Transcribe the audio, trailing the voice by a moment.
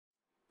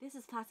This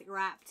is plastic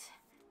wrapped.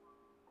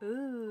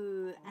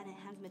 Ooh, and it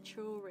has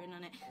mature written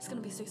on it. It's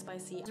gonna be so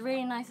spicy. It's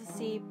really nice to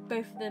see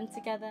both of them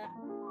together.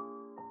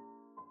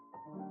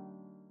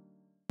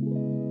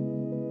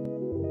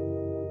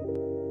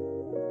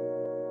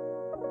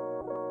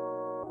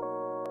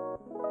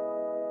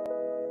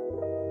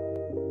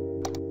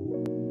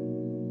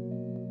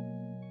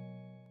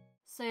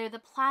 So the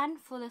plan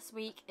for this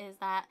week is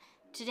that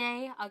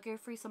today I'll go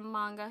through some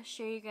manga,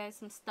 show you guys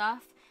some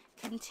stuff,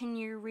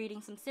 continue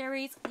reading some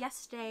series.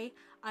 Yesterday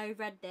I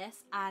read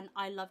this and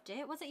I loved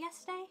it. Was it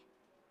yesterday?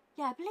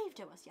 Yeah, I believed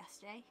it was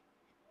yesterday.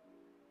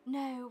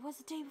 No, it was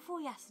the day before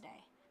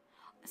yesterday.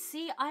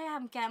 See, I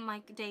am getting my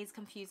days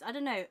confused. I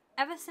don't know,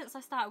 ever since I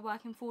started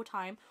working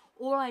full-time,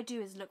 all I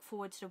do is look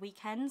forward to the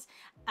weekends.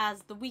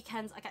 As the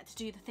weekends I get to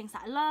do the things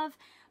that I love.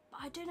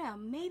 But I don't know,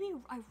 maybe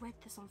I read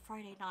this on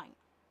Friday night.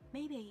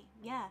 Maybe,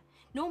 yeah.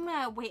 Normally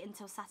I wait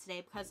until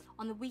Saturday because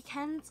on the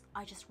weekends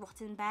I just rot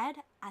in bed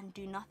and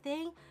do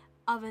nothing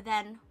other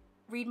than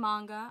read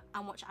manga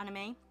and watch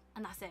anime,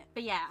 and that's it.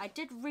 But yeah, I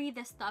did read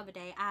this the other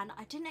day and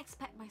I didn't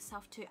expect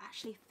myself to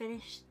actually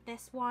finish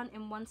this one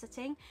in one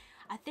sitting.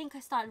 I think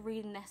I started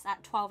reading this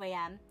at 12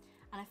 AM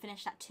and I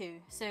finished at 2.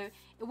 So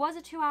it was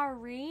a 2-hour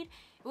read.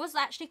 It was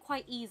actually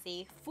quite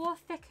easy. For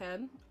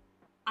Thickham,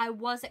 I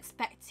was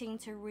expecting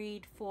to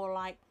read for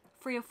like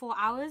 3 or 4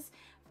 hours,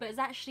 but it's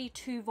actually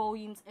 2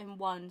 volumes in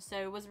one, so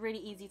it was really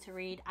easy to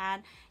read.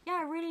 And yeah,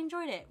 I really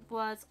enjoyed it. It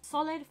was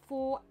solid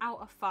 4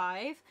 out of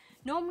 5.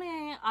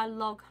 Normally I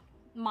log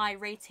my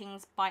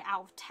ratings by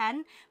out of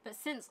 10, but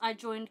since I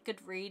joined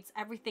Goodreads,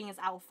 everything is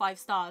out of 5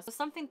 stars. It's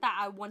something that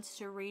I wanted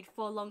to read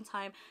for a long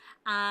time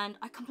and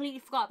I completely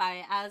forgot about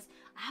it as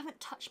I haven't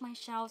touched my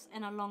shelves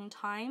in a long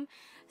time.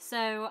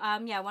 So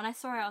yeah, when I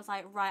saw it I was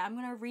like, right, I'm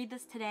gonna read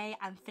this today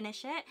and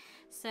finish it.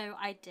 So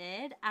I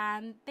did,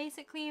 and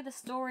basically the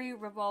story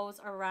revolves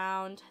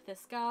around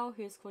this girl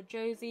who's called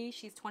Josee.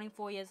 She's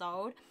 24 years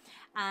old,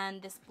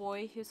 and this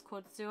boy who's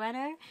called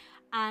Sueno.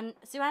 And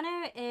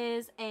Sueno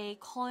is a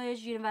college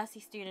university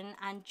student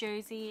and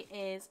Josee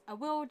is a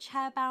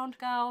wheelchair bound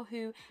girl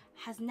who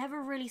has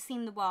never really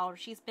seen the world.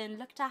 She's been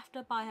looked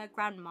after by her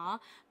grandma,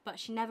 but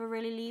she never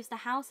really leaves the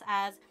house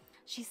as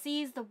she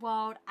sees the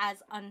world as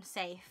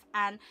unsafe.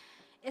 And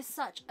it's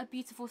such a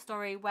beautiful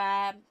story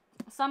where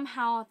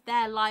somehow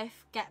their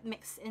life get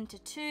mixed into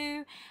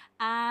two,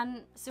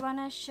 and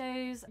Sueno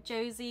shows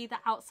Josee the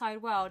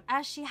outside world.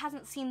 As she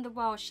hasn't seen the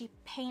world, she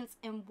paints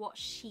in what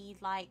she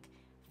like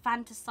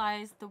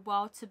fantasize the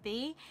world to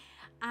be.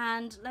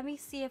 And let me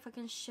see if I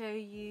can show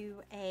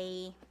you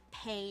a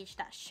page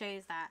that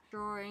shows that.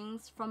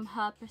 Drawings from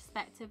her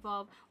perspective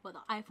of what the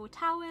Eiffel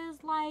Tower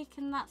is like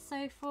and that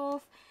so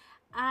forth.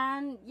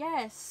 And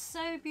yeah, it's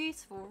so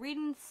beautiful.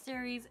 Reading the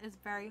series is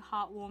very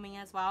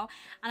heartwarming as well,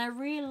 and I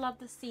really love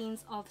the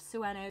scenes of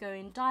Sueno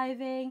going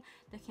diving,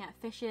 looking at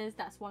fishes.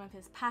 That's one of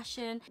his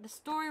passion. The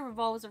story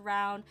revolves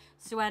around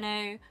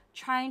Sueno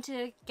trying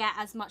to get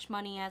as much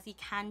money as he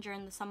can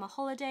during the summer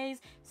holidays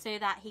so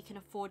that he can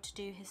afford to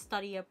do his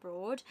study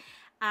abroad.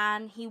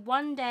 And he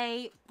one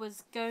day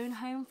was going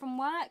home from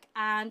work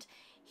and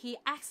he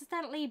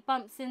accidentally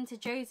bumps into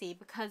Josee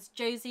because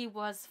Josee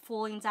was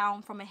falling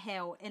down from a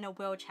hill in a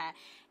wheelchair.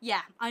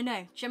 Yeah, I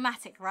know,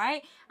 dramatic,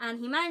 right? And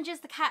he manages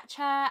to catch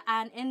her,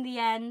 and in the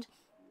end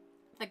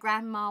the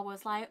grandma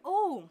was like,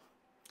 oh,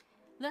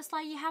 looks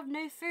like you have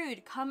no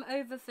food, come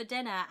over for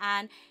dinner.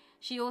 And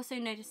she also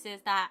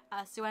notices that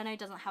Sueno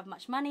doesn't have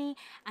much money,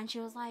 and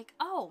she was like,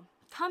 oh,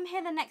 come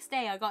here the next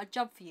day, I got a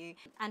job for you.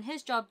 And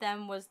his job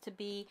then was to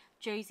be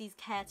Josee's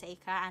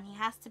caretaker, and he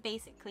has to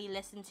basically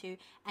listen to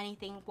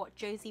anything what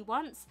Josee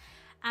wants.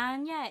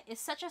 And yeah,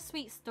 it's such a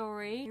sweet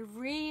story. It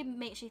really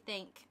makes you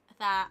think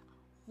that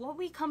what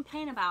we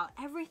complain about,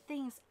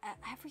 everything's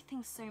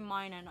so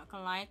minor, not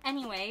gonna lie.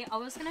 Anyway, I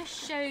was gonna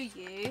show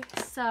you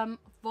some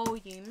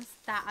volumes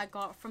that I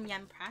got from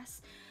Yen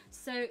Press.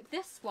 So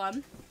this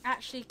one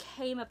actually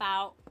came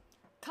about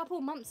a couple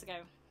months ago.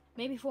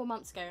 Maybe 4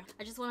 months ago.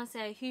 I just want to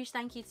say a huge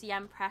thank you to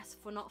Yen Press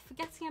for not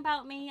forgetting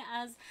about me,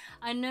 as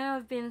I know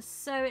I've been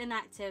so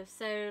inactive.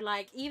 So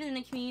like, even in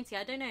the community,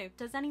 I don't know,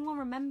 does anyone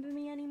remember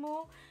me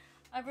anymore?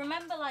 I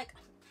remember, like,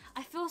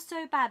 I feel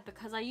so bad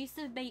because I used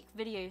to make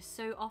videos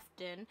so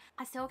often.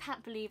 I still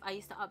can't believe I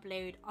used to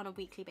upload on a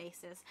weekly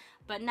basis,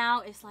 but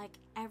now it's like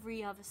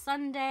every other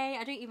Sunday.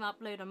 I don't even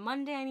upload on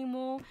Monday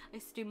anymore. I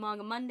used to do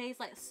Manga Mondays.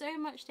 Like, so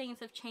much things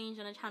have changed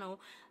on the channel.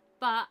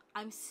 But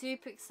I'm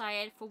super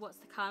excited for what's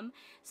to come,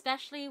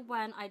 especially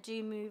when I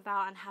do move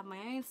out and have my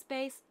own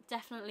space.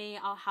 Definitely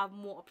I'll have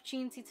more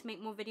opportunity to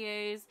make more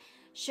videos,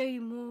 show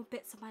you more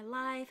bits of my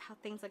life, how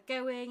things are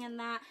going and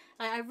that.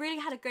 Like, I really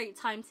had a great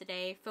time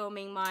today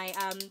filming my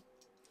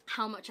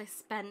how much I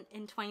spent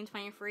in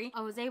 2023.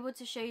 I was able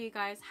to show you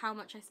guys how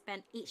much I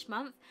spent each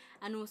month,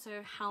 and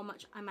also how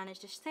much I managed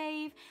to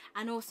save,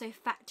 and also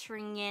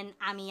factoring in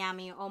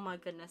Amiami. Oh my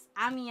goodness,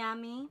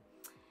 Amiami.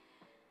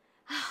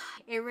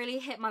 It really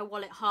hit my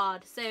wallet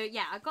hard. So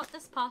yeah, I got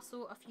this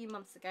parcel a few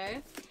months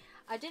ago.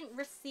 I didn't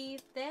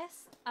receive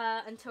this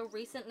until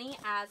recently,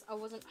 as I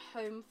wasn't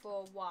home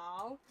for a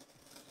while.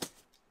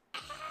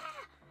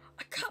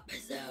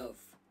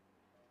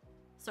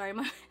 Sorry,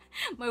 my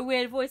my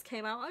weird voice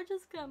came out. I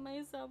just got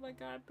myself a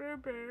cat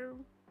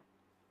boo.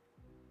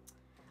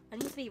 I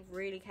need to be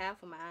really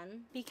careful,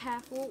 man. Be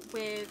careful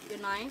with your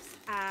knives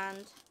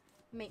and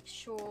make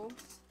sure,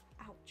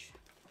 ouch,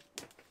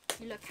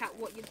 you look at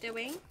what you're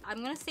doing.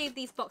 I'm gonna save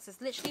these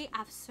boxes. Literally, I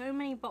have so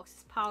many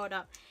boxes piled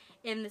up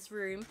in this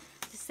room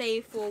to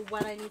save for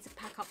when I need to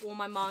pack up all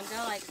my manga.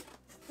 Like,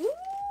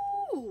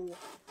 ooh,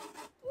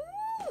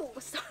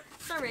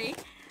 sorry.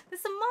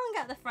 There's some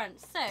manga at the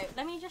front. So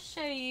let me just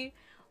show you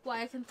what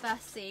I can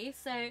first see.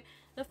 So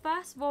the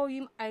first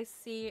volume I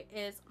see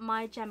is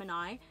My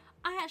Gemini.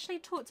 I actually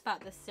talked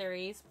about this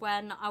series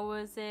when I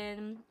was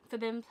in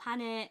Forbidden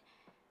Planet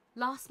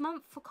last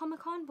month for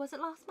Comic-Con. Was it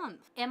last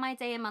month? In my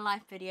day in my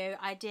life video,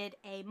 I did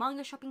a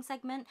manga shopping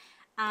segment,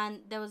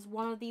 and there was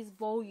one of these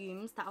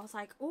volumes that I was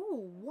like,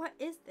 oh, what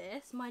is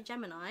this? My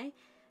Gemini.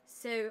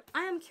 So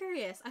I am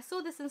curious. I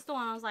saw this in store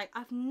and I was like,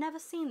 I've never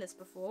seen this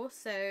before,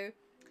 so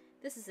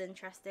this is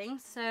interesting.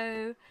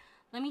 So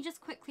let me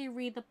just quickly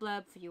read the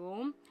blurb for you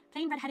all.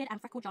 Plain red-headed and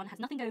freckled John has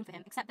nothing going for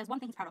him, except there's one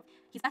thing he's proud of.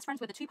 He's best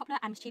friends with the two popular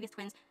and mischievous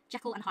twins,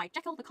 Jekyll and Hyde.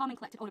 Jekyll, the calm and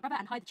collected older brother,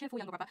 and Hyde, the cheerful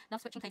younger brother,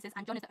 love switching places,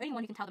 and John is the only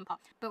one who can tell them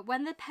apart. But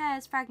when the pair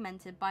is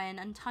fragmented by an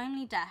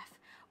untimely death,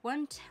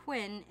 one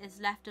twin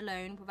is left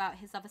alone without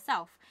his other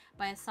self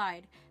by his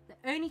side.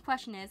 The only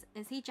question is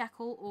he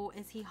Jekyll or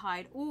is he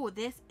Hyde? Oh,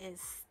 this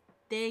is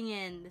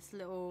stinging, this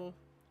little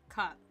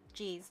cut.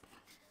 Jeez.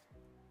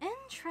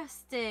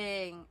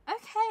 Interesting.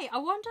 Okay, I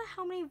wonder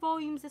how many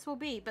volumes this will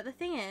be. But the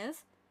thing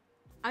is,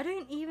 I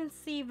don't even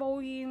see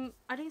volume.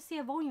 I don't see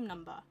a volume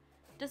number.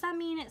 Does that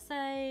mean it's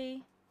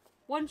a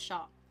one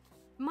shot?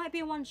 It might be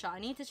a one shot. I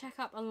need to check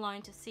up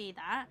online to see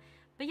that.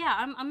 But yeah,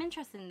 I'm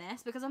interested in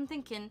this because I'm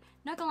thinking,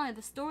 not gonna lie,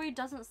 the story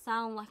doesn't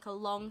sound like a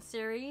long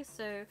series,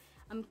 so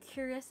I'm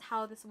curious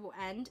how this will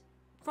end.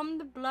 From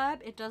the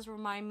blurb, it does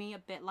remind me a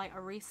bit like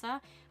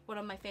Arisa, one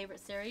of my favorite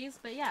series.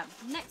 But yeah,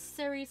 next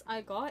series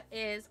I got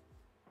is,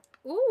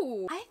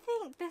 ooh, I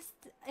think this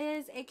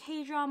is a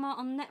K-drama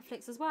on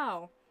Netflix as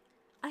well.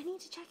 I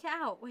need to check it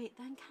out. Wait,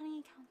 The Uncanny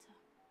Encounter.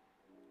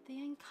 The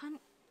Uncanny...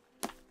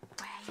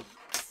 Wait.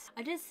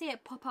 I did see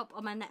it pop up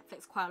on my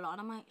Netflix quite a lot,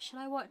 and I'm like, should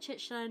I watch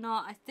it? Should I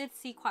not? I did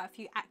see quite a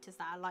few actors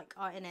that I like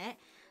are in it.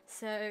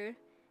 So,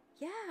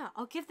 yeah,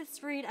 I'll give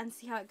this a read and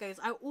see how it goes.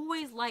 I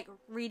always like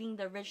reading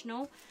the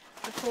original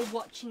before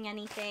watching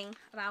anything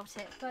about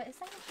it. But is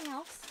there anything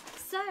else?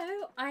 So,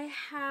 I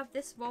have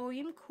this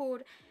volume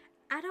called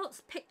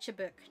Adults Picture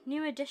Book,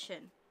 New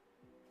Edition,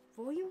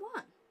 Volume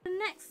 1. The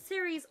next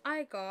series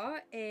I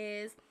got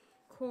is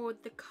called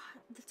The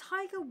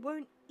Tiger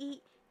Won't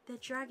Eat the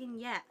Dragon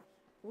Yet.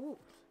 Ooh,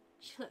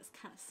 she looks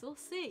kind of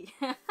saucy.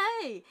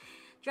 Hey!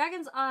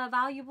 Dragons are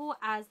valuable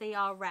as they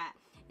are rare.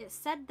 It's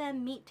said their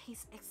meat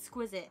tastes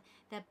exquisite,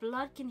 their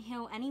blood can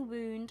heal any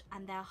wound,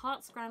 and their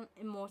hearts grant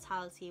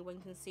immortality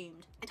when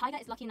consumed. A tiger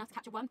is lucky enough to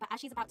capture one, but as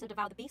she's about to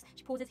devour the beast,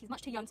 she pauses. He's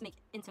much too young to make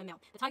into a meal.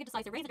 The tiger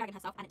decides to raise the dragon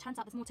herself, and it turns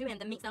out there's more to him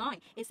than meets the eye.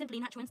 It's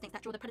simply natural instincts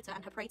that draw the predator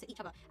and her prey to each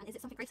other. And is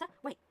it something greater?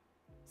 Wait.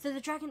 So the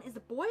dragon is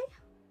the boy?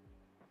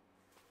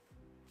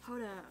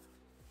 Hold up.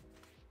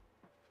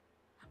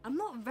 I'm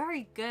not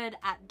very good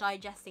at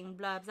digesting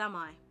blurbs, am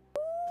I?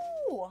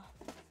 Ooh.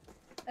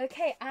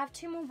 Okay, I have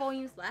 2 more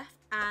volumes left,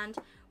 and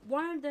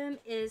one of them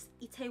is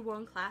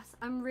Itaewon Class.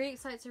 I'm really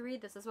excited to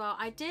read this as well.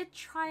 I did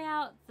try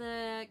out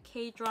the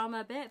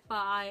K-drama bit, but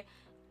I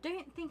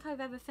don't think I've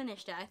ever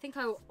finished it. I think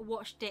I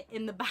watched it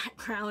in the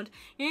background.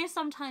 You know,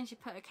 sometimes you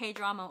put a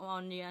K-drama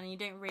on you and you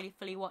don't really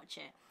fully watch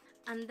it.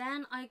 And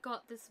then I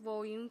got this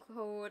volume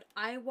called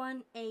I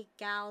Want a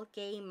Gal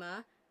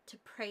Gamer to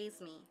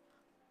Praise Me.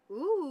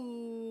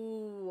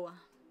 Ooh.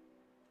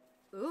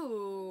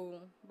 Ooh.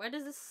 Why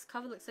does this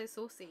cover look so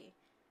saucy?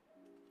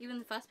 Even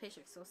the first page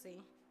looks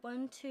saucy.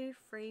 1, 2,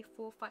 3,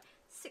 4, 5,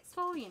 6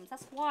 volumes.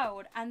 That's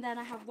wild. And then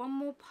I have one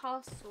more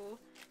parcel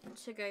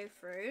to go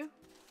through.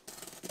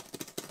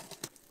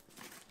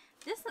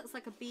 This looks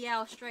like a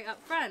BL straight up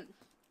front.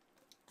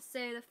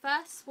 So the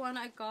first one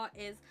I got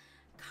is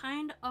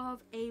Kind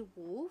of a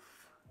Wolf.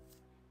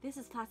 This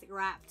is plastic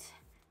wrapped.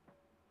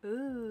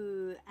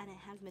 Ooh, and it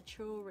has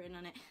mature written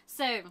on it.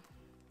 So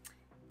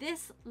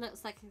this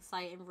looks like an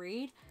exciting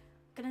read.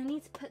 Gonna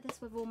need to put this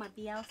with all my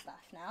BL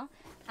stuff now.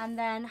 And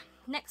then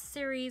next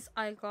series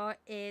I got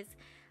is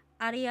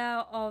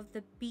Aria of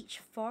the Beach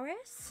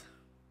Forest.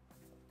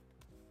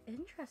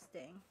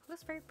 Interesting.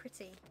 Looks very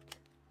pretty.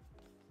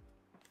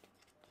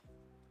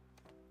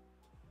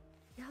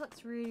 That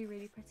looks really,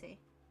 really pretty.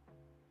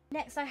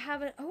 Next I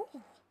have it. Oh,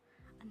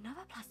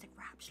 another plastic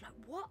wrap. Like,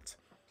 what?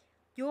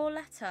 Your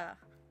Letter.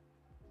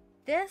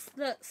 This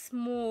looks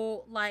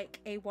more like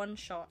a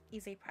one-shot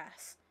easy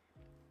press.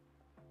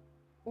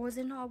 Or is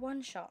it not a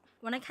one-shot?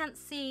 When I can't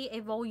see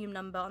a volume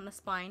number on the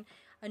spine,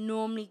 I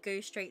normally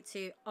go straight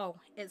to, oh,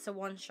 it's a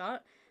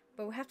one-shot.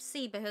 But we'll have to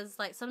see, because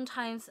like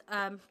sometimes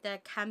there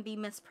can be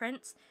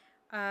misprints.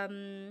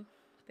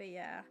 But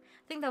yeah,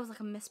 I think there was like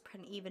a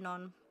misprint even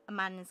on A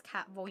Man and His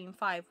Cat Volume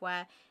 5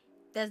 where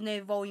there's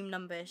no volume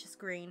number, it's just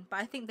green. But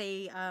I think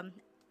they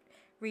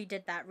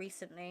redid that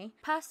recently.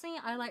 Personally,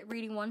 I like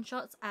reading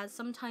one-shots, as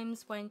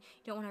sometimes when you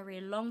don't want to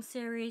read a long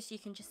series, you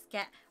can just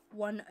get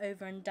one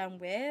over and done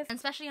with. And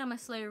especially I'm a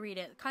slow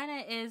reader, it kind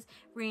of is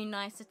really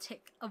nice to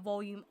tick a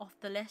volume off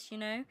the list, you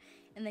know,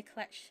 in the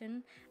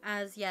collection.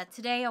 As yeah,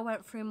 today I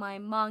went through my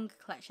manga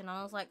collection and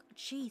I was like,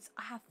 geez,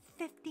 I have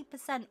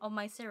 50% of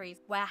my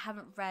series where I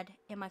haven't read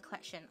in my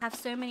collection. I have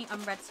so many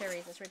unread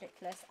series, it's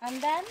ridiculous.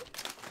 And then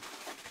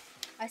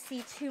I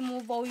see 2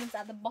 more volumes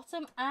at the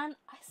bottom and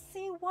I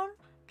see one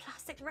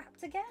plastic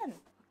wrapped again.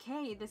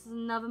 Okay, this is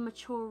another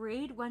mature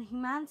read. When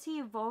humanity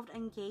evolved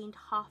and gained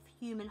half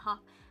human,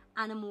 half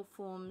animal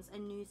forms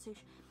and new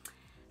social.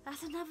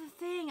 That's another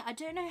thing. I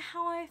don't know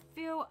how I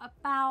feel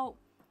about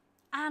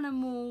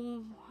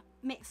animal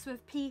mixed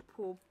with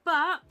people,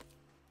 but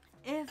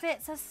if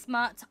it's a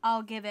smut,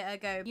 I'll give it a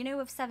go. You know,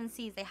 with 7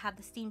 Seas, they have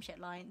the steamship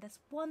line. There's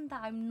one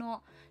that I'm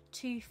not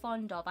too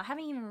fond of. I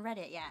haven't even read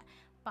it yet,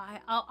 but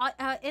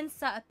I'll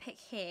insert a pic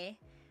here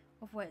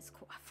of what it's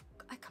called.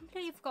 I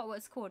completely forgot what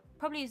it's called.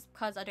 Probably is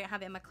because I don't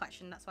have it in my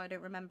collection, that's why I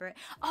don't remember it.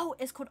 Oh,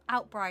 it's called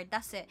Outbride,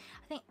 that's it.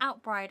 I think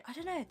Outbride, I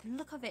don't know, the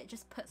look of it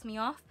just puts me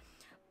off.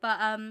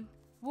 But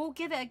we'll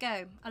give it a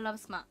go. I love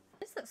smut.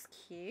 This looks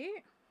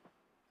cute.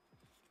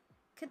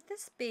 Could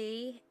this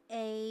be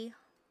a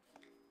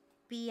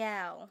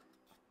BL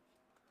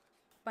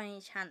by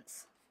any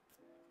chance?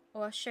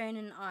 Or a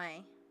Shonen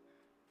Ai?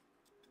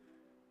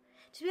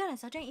 To be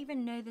honest, I don't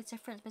even know the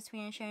difference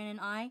between a Shonen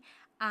Ai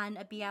and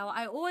a BL.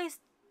 I always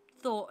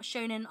thought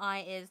Shonen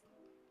Ai is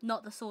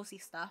not the saucy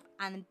stuff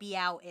and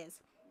BL is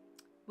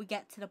we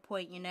get to the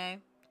point, you know,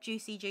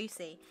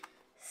 juicy.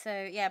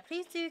 So yeah,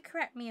 please do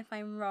correct me if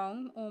I'm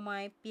wrong, all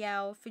my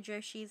BL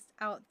fujoshis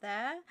out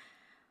there.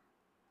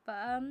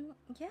 But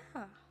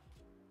yeah,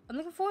 I'm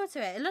looking forward to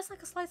it. It looks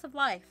like a slice of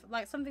life,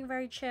 like something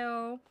very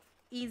chill,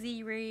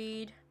 easy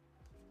read.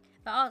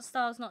 The art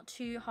style's not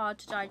too hard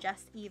to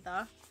digest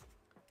either.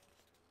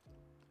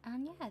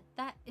 And yeah,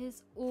 that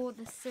is all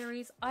the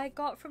series I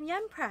got from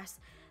Yen Press.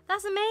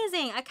 That's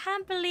amazing. I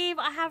can't believe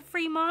I have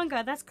free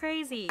manga. That's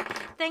crazy.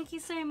 Thank you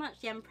so much,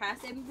 Yen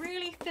Press. It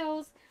really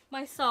fills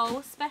my soul,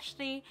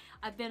 especially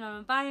I've been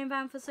on a buying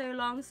ban for so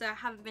long, so I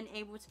haven't been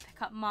able to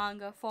pick up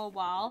manga for a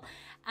while.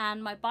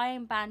 And my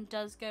buying ban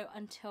does go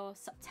until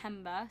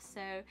September.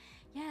 So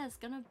yeah, it's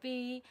gonna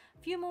be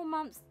a few more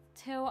months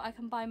till I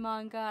can buy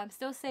manga. I'm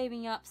still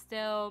saving up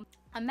still.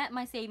 I met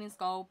my savings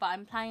goal, but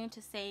I'm planning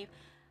to save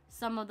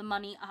some of the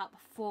money up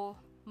for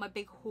my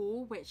big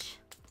haul, which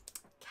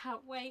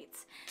can't wait.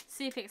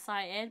 Super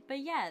excited. But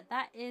yeah,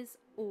 that is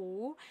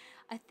all.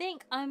 I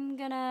think I'm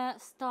gonna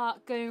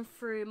start going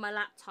through my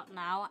laptop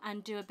now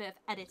and do a bit of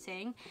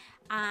editing,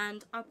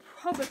 and I'll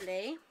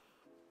probably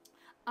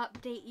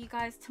update you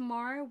guys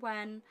tomorrow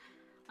when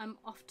I'm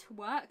off to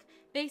work.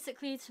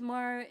 Basically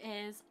tomorrow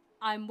is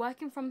I'm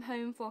working from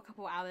home for a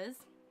couple hours,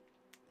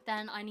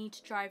 then I need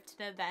to drive to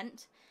the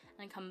event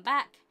and come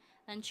back.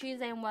 Then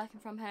Tuesday I'm working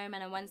from home,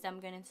 and on Wednesday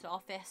I'm going into the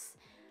office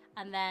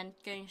and then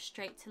going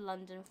straight to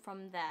London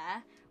from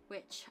there,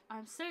 which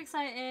I'm so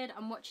excited.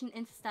 I'm watching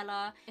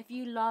Interstellar. If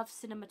you love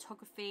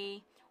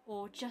cinematography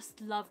or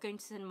just love going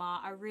to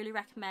cinema, I really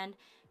recommend,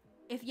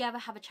 if you ever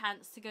have a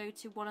chance, to go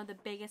to one of the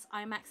biggest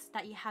IMAX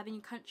that you have in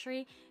your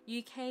country.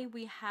 UK,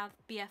 we have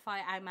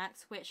BFI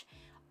IMAX, which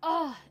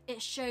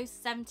it shows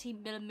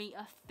 70mm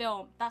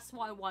film. That's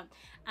what I want.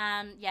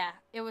 And yeah,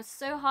 it was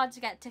so hard to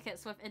get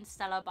tickets with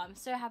Interstellar, but I'm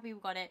so happy we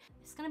got it.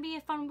 It's gonna be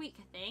a fun week,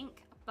 I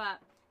think. But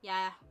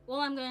yeah, all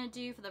I'm gonna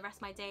do for the rest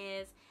of my day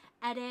is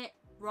edit,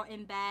 rot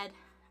in bed,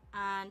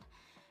 and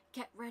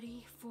get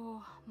ready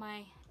for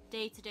my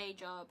day-to-day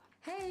job.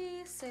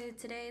 Hey, so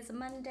today is a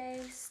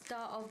Monday,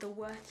 start of the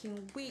working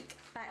week,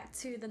 back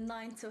to the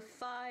 9 to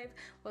 5.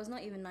 Well, it's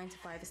not even 9 to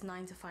 5, it's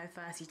 9 to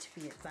 5:30 to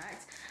be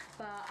exact.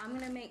 But I'm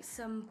gonna make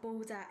some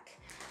buldak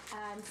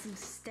and some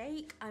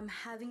steak. I'm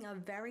having a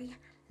very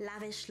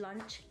lavish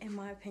lunch, in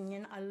my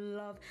opinion. I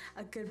love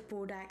a good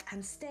buldak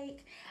and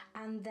steak.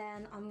 And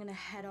then I'm gonna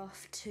head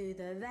off to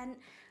the event,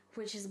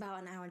 which is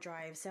about an hour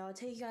drive. So I'll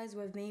take you guys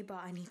with me,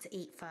 but I need to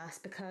eat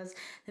first because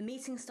the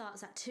meeting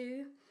starts at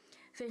 2.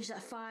 Finishes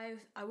at 5.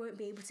 I won't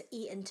be able to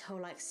eat until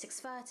like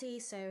 6:30,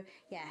 so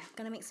yeah,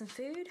 gonna make some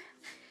food.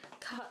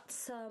 Cut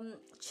some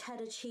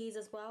cheddar cheese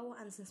as well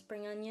and some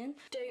spring onion.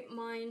 Don't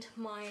mind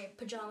my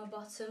pajama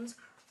bottoms,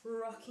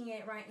 rocking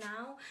it right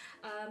now.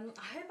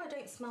 I hope I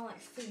don't smell like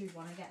food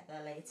when I get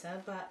there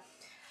later, but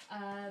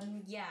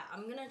yeah,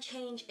 I'm gonna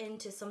change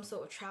into some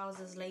sort of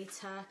trousers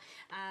later,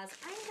 as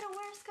I ain't gonna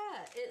wear a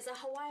skirt. It's a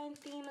Hawaiian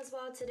theme as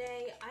well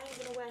today. I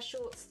ain't gonna wear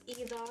shorts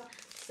either,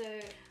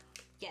 so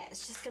yeah,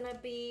 it's just gonna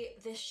be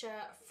this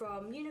shirt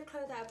from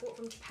Uniqlo that I bought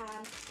from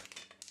Japan.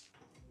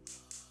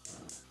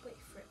 Wait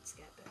for it to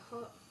get a bit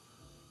hot.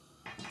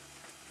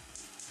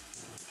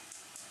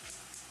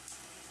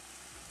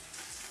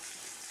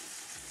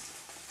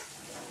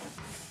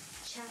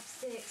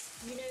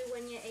 Chapsticks. You know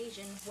when you're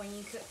Asian, when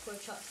you cook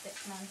with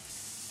chopsticks, man.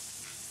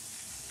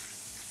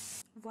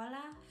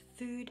 Voila,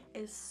 food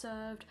is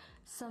served.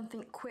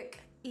 Something quick,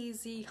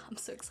 easy. I'm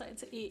so excited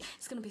to eat.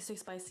 It's gonna be so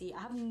spicy.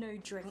 I have no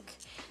drink,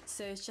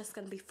 so it's just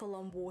gonna be full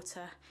on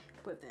water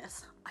with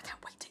this. I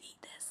can't wait to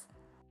eat this.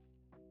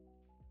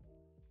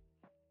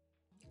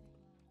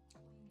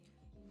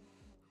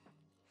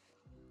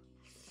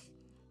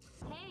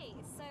 Hey,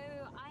 so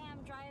I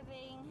am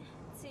driving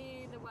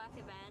to the work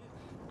event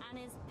and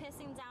it's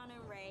pissing down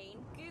in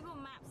rain. Google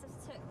Maps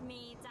has took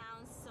me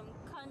down some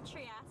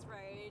country ass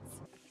roads.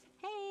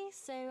 Hey,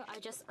 so I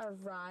just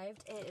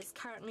arrived. It is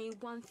currently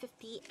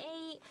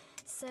 1:58,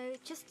 so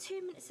just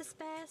 2 minutes to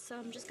spare, so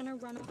I'm just gonna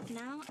run off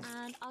now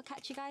and I'll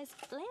catch you guys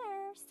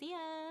later. See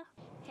ya.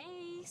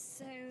 Hey,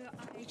 so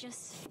I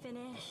just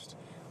finished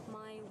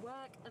my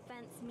work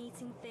events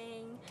meeting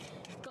thing,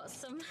 got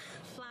some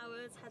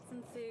flowers, had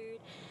some food,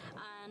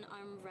 and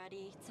I'm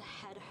ready to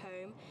head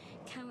home.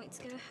 Can't wait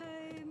to go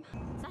home.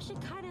 It's actually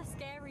kind of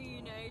scary,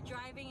 you know,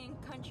 driving in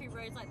country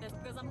roads like this,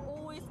 because I'm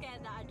always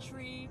scared that a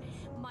tree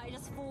might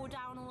just fall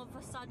down all of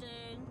a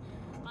sudden.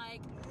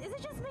 Like, is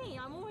it just me?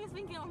 I'm always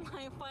thinking of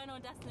my final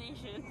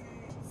destination.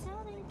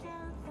 Southern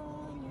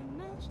California,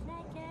 much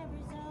like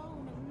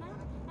Arizona, my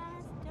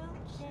eyes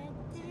don't shed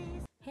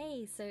tears.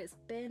 Hey, so it's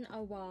been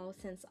a while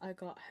since I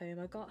got home.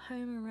 I got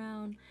home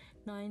around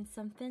 9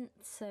 something,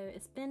 so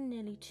it's been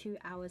nearly 2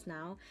 hours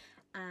now,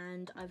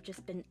 and I've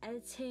just been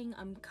editing.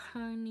 I'm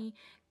currently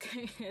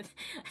going,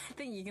 I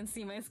think you can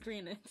see my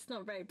screen, it's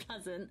not very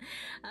pleasant.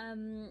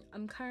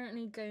 I'm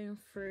currently going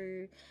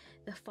through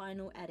the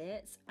final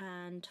edits,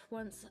 and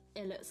once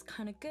it looks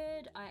kind of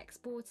good, I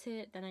export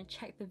it, then I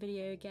check the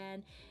video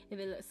again. If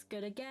it looks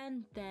good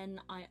again,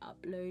 then I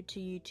upload to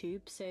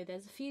YouTube. So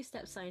there's a few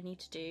steps I need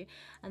to do,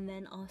 and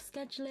then I'll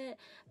schedule it.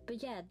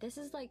 But yeah, this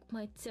is like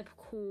my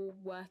typical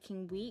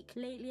working week.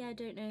 Lately, I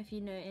don't know if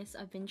you noticed,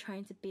 I've been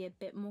trying to be a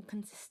bit more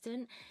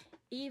consistent,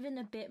 even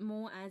a bit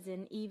more, as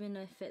in even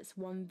if it's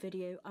one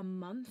video a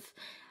month,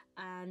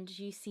 and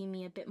you see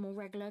me a bit more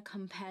regular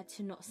compared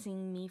to not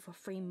seeing me for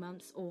 3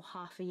 months or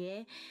half a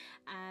year,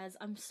 as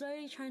I'm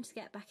slowly trying to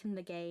get back in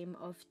the game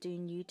of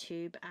doing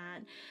YouTube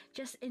and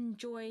just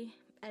enjoy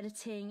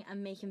editing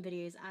and making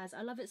videos, as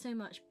I love it so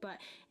much, but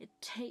it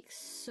takes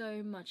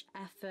so much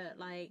effort.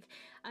 Like,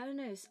 I don't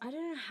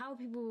know how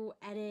people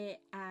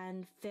edit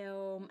and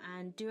film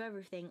and do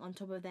everything on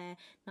top of their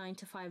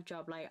 9-to-5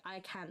 job. Like, I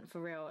can't, for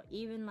real.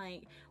 Even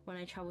like when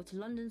I travel to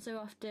London so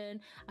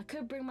often, I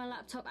could bring my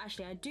laptop.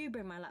 Actually, I do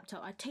bring my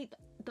laptop. I take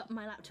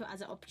my laptop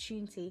as an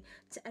opportunity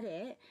to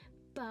edit,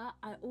 but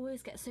I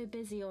always get so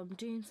busy on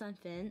doing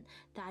something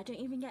that I don't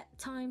even get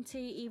time to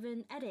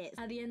even edit.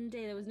 At the end of the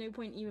day, there was no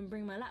point even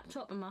bringing my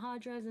laptop and my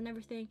hard drives and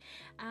everything,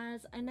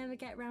 as I never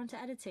get around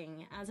to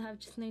editing, as I have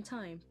just no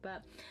time.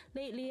 But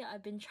lately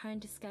I've been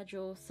trying to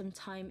schedule some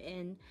time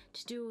in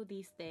to do all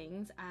these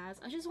things, as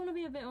I just want to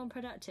be a bit more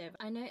productive.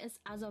 I noticed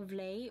as of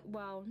late,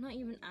 well, not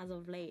even as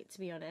of late to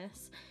be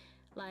honest,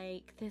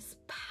 like this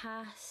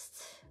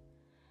past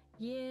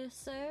year or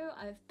so,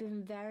 I've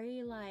been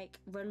very like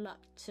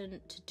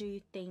reluctant to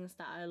do things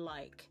that I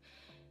like,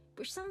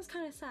 which sounds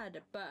kind of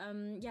sad, but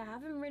yeah, I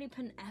haven't really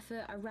put an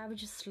effort. I'd rather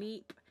just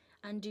sleep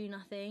and do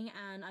nothing,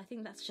 and I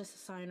think that's just a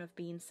sign of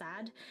being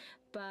sad.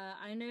 But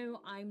I know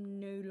I'm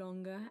no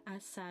longer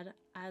as sad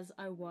as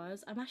I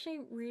was. I'm actually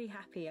really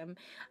happy. I'm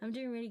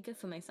doing really good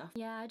for myself.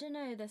 Yeah, I don't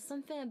know, there's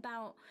something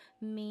about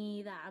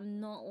me that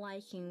I'm not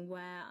liking,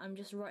 where I'm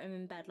just rotting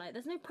in bed. Like,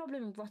 there's no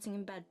problem rotting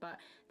in bed, but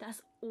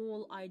that's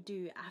all I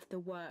do after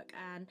work,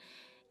 and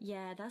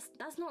yeah,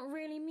 that's not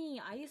really me.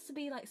 I used to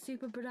be like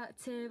super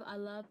productive. I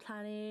love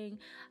planning.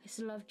 I used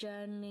to love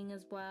journaling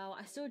as well.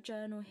 I still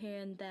journal here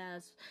and there,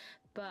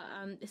 but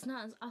it's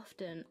not as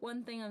often.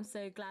 One thing I'm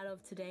so glad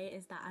of today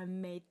is that I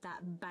made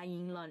that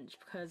banging lunch,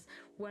 because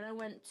when I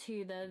went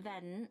to the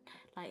event,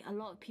 like, a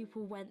lot of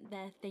people went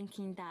there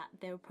thinking that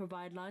they would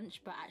provide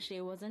lunch, but actually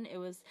it wasn't. It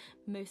was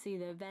mostly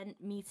the event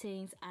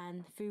meetings,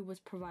 and food was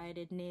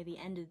provided near the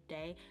end of the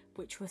day,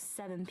 which was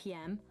 7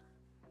 p.m.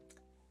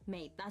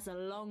 Mate, that's a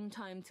long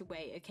time to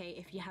wait, okay,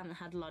 if you haven't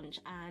had lunch.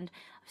 And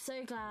I'm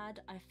so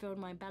glad I filled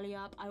my belly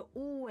up. I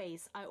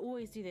always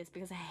do this,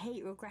 because I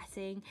hate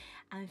regretting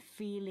and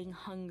feeling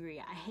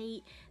hungry. I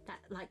hate that,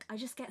 like, I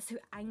just get so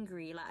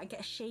angry, like I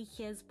get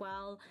shaky as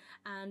well,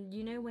 and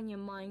you know when your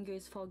mind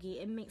goes foggy,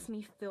 it makes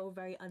me feel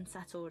very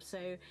unsettled.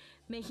 So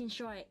making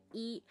sure I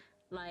eat,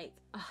 like,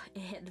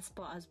 it hit the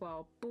spot as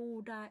well.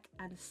 Buldak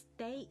and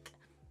steak,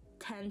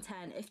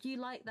 10/10. If you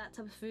like that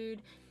type of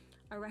food,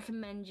 I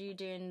recommend you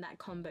doing that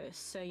combo. It's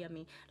so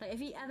yummy. Like, if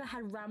you ever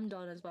had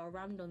ramdon as well,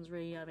 ramdon's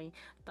really yummy.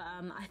 But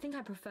I think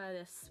I prefer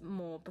this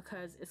more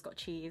because it's got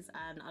cheese,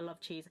 and I love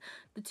cheese.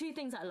 The two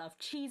things I love,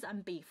 cheese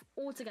and beef,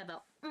 all together.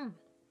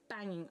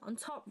 Banging. On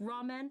top,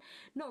 ramen.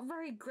 Not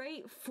very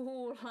great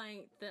for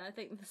like I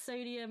think the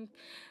sodium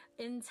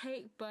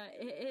intake, but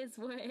it is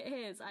what it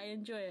is. I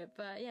enjoy it.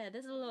 But yeah,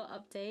 there's a little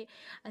update.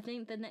 I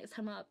think the next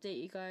time I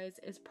update you guys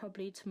is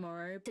probably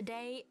tomorrow.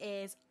 Today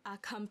is a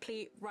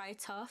complete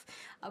write-off.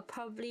 I'll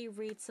probably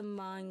read some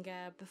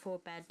manga before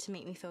bed to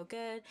make me feel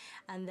good,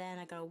 and then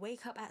I gotta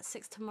wake up at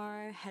 6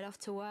 tomorrow, head off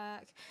to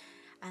work,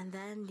 and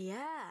then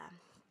yeah,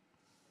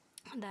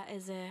 that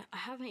is it. I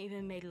haven't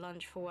even made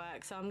lunch for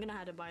work, so I'm gonna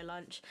have to buy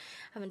lunch. I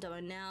haven't done my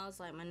nails,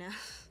 like my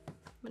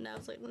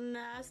nails look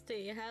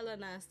nasty, hella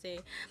nasty.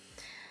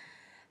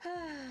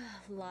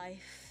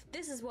 Life.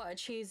 This is what a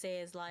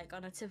Tuesday is like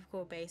on a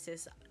typical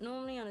basis.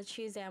 Normally on a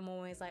Tuesday I'm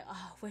always like,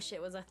 oh, wish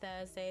it was a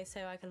Thursday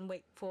so I can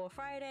wait for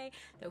Friday,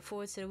 look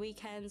forward to the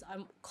weekends.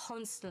 I'm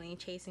constantly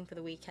chasing for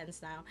the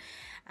weekends now,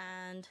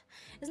 and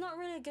it's not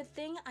really a good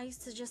thing. I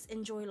used to just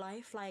enjoy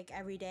life like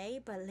every day,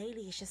 but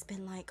lately it's just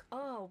been like,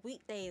 oh,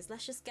 weekdays,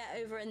 let's just get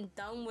over and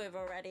done with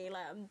already.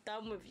 Like, I'm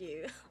done with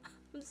you.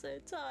 I'm so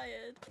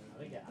tired.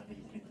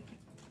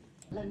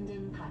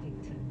 London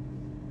Paddington.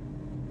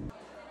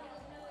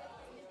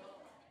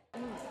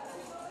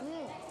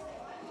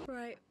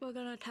 Right, we're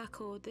gonna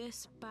tackle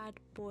this bad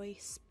boy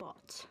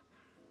spot.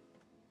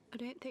 I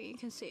don't think you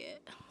can see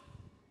it.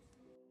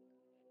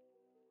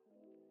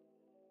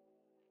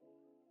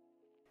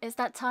 It's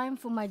that time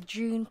for my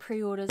June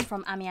pre-orders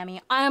from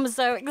Amiami. I am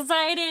so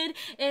excited!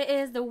 It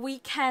is the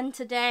weekend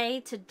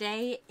today.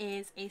 Today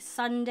is a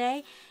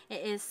Sunday.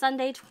 It is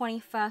Sunday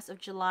 21st of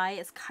July.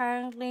 It's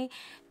currently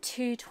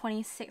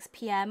 2:26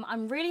 p.m.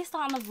 I'm really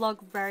starting the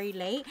vlog very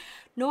late.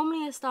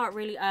 Normally I start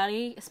really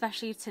early,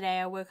 especially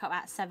today. I woke up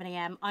at 7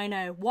 a.m. I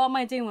know, what am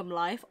I doing with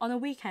life on a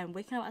weekend,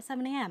 waking up at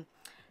 7 a.m.?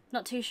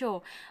 Not too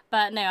sure,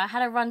 but no, I had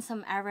to run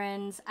some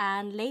errands,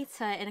 and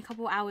later in a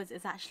couple hours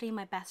is actually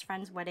my best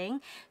friend's wedding.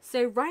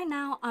 So right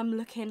now I'm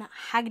looking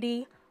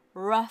haggedy,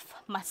 rough.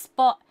 My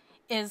spot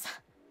is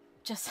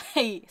just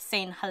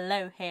saying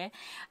hello here,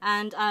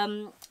 and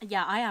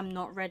yeah, I am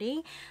not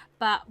ready.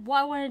 But what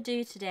I want to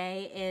do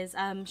today is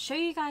show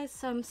you guys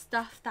some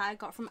stuff that I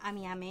got from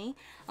Amiami.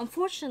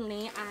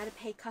 Unfortunately, I had to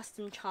pay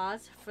custom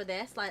charge for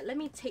this. Like, let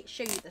me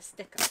show you the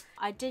sticker.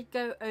 I did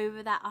go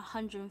over that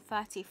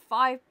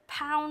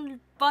 £135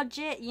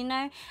 budget, you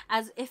know.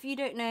 As if you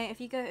don't know,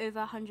 if you go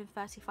over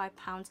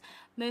 £135,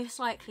 most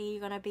likely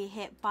you're going to be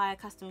hit by a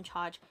custom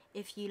charge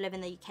if you live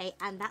in the UK.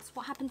 And that's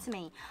what happened to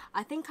me.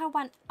 I think I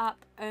went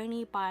up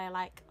only by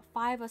like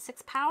 £5 or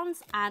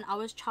 £6, and I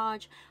was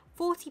charged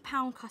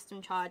 £40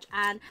 custom charge,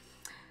 and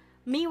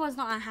me was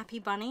not a happy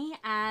bunny,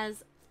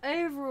 as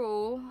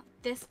overall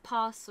this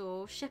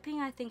parcel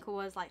shipping, I think it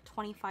was like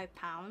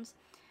 £25.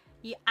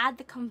 You add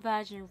the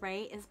conversion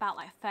rate, is about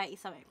like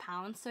 30-something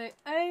pounds. So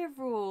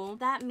overall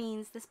that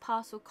means this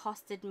parcel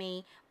costed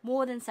me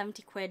more than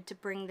 70 quid to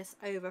bring this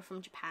over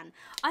from Japan.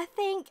 I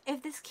think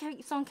if this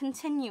keeps on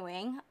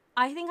continuing,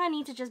 I think I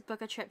need to just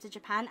book a trip to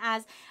Japan,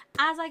 as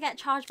I get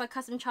charged by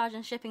custom charge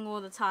and shipping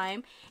all the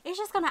time. It's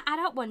just gonna add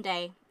up one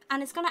day.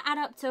 And it's going to add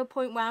up to a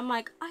point where I'm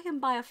like, I can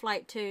buy a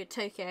flight to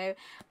Tokyo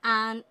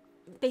and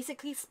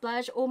basically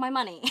splurge all my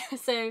money.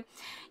 So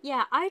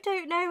yeah, I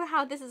don't know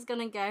how this is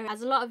going to go.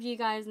 As a lot of you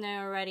guys know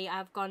already,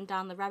 I've gone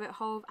down the rabbit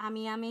hole of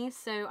Amiami.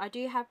 So I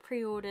do have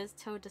pre-orders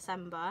till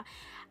December.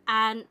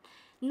 And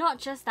not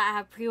just that I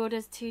have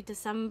pre-orders to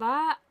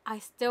December, I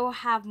still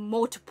have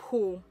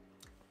multiple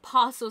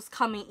parcels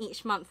coming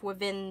each month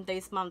within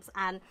those months.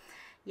 And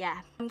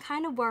yeah, I'm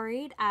kind of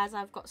worried, as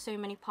I've got so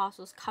many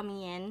parcels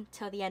coming in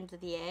till the end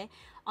of the year.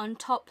 On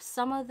top,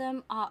 some of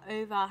them are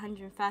over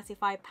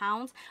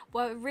 £135.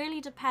 Well, it really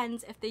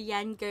depends if the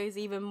yen goes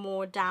even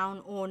more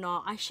down or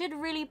not. I should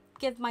really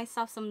give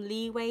myself some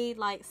leeway,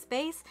 like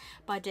space,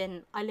 but I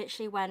didn't. I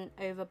literally went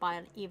over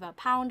by either a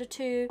pound or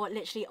two, or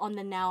literally on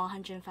the nail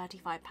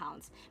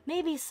 £135.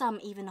 Maybe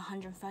some even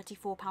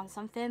 £134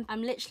 something.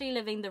 I'm literally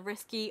living the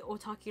risky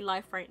otaku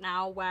life right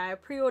now, where I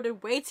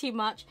pre-ordered way too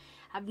much,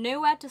 have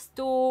nowhere to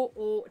store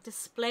or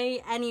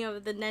display any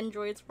of the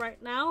Nendroids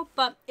right now,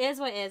 but here's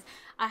what it is.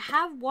 I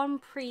have one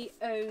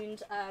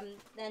pre-owned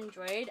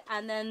Nendroid,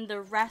 and then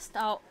the rest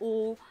are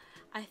all,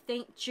 I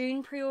think,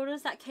 June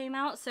pre-orders that came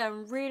out. So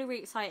I'm really,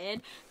 really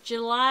excited.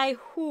 July,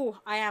 whew,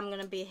 I am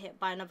going to be hit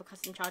by another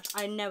custom charge.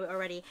 I know it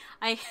already.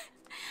 I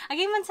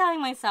keep on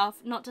telling myself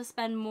not to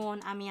spend more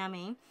on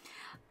Amiami,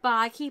 but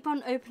I keep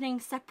on opening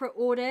separate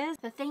orders.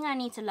 The thing I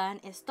need to learn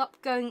is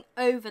stop going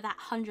over that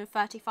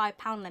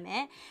 £135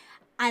 limit,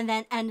 and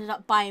then ended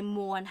up buying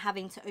more and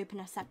having to open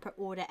a separate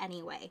order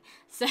anyway.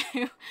 So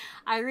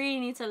I really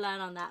need to learn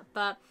on that.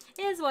 But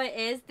here's what it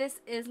is.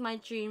 This is my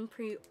June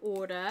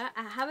pre-order.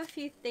 I have a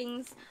few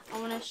things I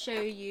want to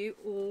show you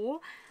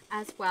all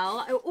as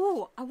well.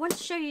 Oh, I want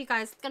to show you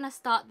guys. I'm gonna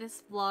start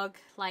this vlog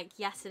like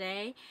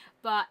yesterday,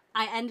 but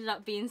I ended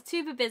up being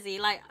super busy.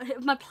 Like,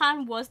 my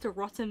plan was to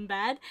rot in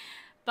bed,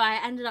 but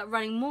I ended up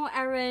running more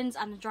errands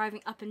and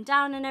driving up and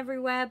down and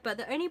everywhere. But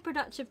the only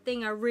productive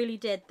thing I really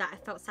did that I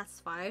felt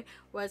satisfied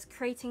was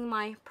creating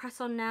my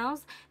press-on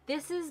nails.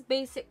 This is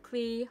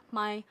basically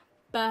my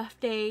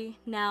birthday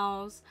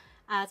nails,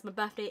 as my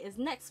birthday is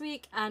next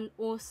week, and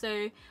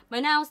also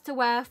my nails to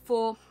wear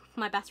for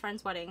my best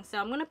friend's wedding. So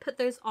I'm going to put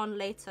those on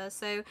later,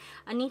 so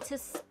I need to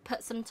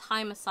put some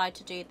time aside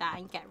to do that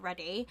and get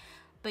ready.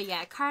 But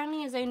yeah,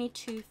 currently it's only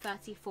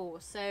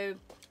 2:34, so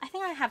I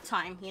think I have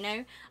time, you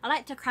know. I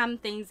like to cram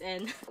things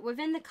in.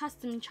 Within the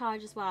custom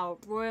charge as well,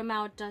 Royal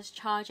Mail does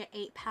charge an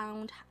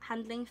 £8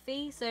 handling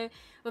fee. So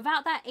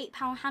without that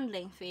 £8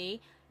 handling fee,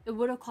 it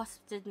would have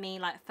costed me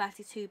like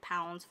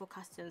 £32 for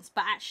customs,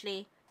 but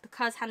actually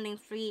because handling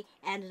free,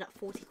 it ended up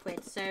 40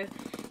 quid. So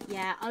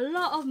yeah, a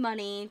lot of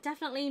money.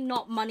 Definitely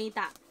not money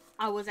that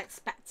I was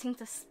expecting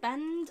to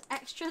spend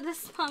extra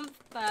this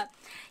month, but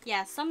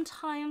yeah,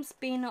 sometimes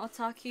being an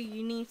otaku,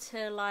 you need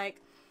to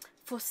like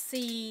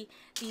foresee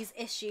these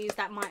issues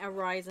that might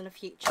arise in the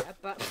future,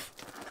 but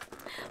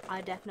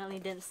I definitely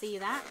didn't see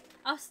that.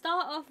 I'll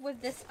start off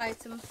with this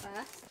item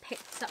first.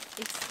 Picked up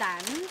a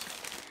stand,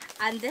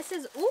 and this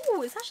is,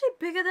 ooh, it's actually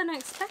bigger than I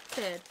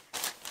expected.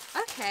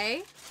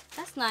 Okay,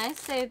 that's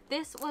nice. So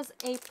this was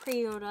a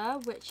pre-order,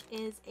 which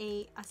is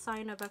a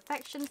sign of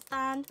affection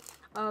stand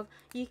of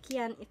Yuki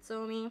and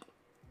Itsuomi.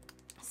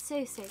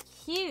 So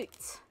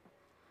cute.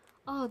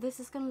 Oh, this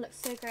is gonna look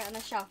so great on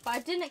the shelf, but I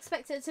didn't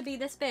expect it to be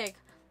this big.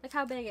 Look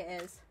how big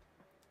it is.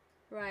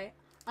 Right,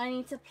 I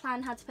need to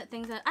plan how to put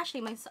things in.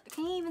 Actually,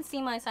 can you even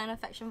see my sign of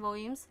affection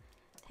volumes?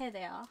 Here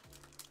they are.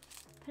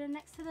 Put it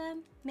next to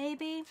them,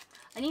 maybe.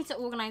 I need to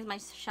organize my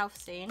shelf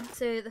soon.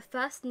 So the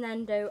first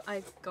Nendo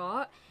I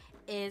got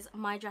is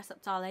My Dress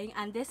Up Darling,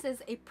 and this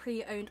is a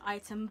pre-owned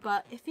item,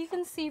 but if you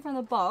can see from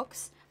the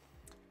box,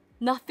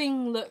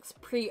 nothing looks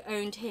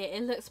pre-owned here.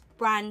 It looks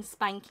brand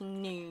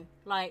spanking new.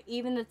 Like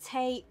even the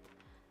tape,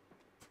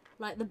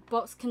 like the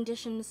box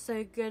condition is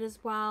so good as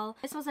well.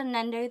 This was a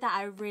Nendo that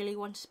I really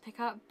wanted to pick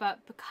up,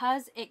 but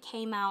because it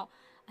came out,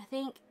 I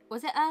think,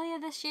 was it earlier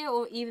this year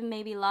or even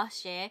maybe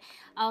last year,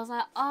 I was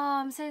like,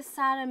 oh, I'm so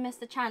sad I missed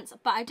the chance.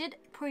 But I did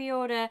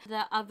pre-order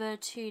the other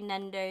two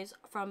Nendos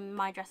from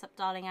My Dress Up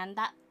Darling, and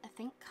that I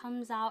think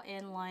comes out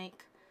in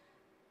like,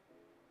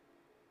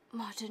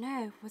 I don't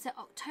know, was it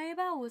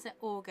October or was it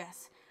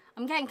August?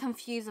 I'm getting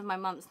confused with my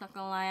months, not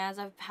gonna lie, as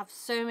I have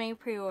so many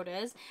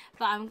pre-orders,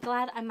 but I'm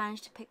glad I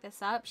managed to pick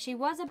this up. She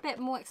was a bit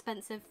more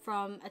expensive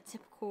from a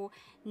typical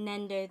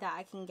Nendo that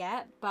I can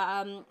get,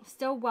 but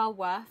still well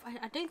worth.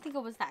 I don't think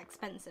it was that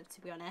expensive,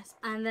 to be honest.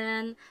 And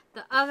then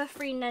the other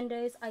three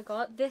Nendos I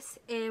got, this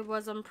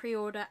was on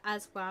pre-order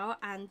as well,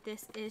 and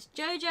this is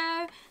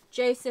JoJo,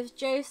 Joseph's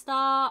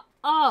Joestar.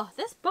 Oh,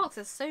 this box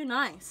is so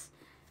nice.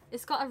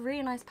 It's got a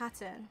really nice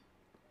pattern.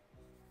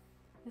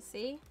 You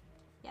see?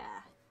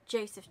 Yeah.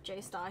 Joseph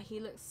Joestar,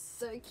 he looks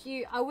so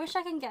cute. I wish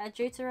I can get a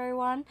Jotaro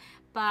one,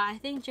 but I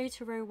think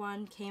Jotaro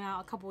one came out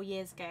a couple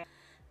years ago.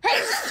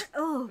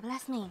 Oh,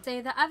 bless me.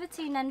 So the other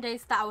two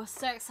Nendos that I was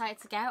so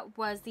excited to get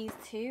was these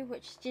two,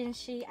 which is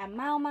Jinshi and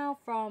Mao Mao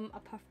from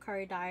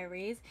Apothecary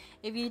Diaries.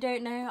 If you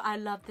don't know, I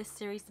love this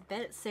series a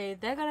bit, so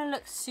they're gonna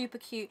look super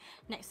cute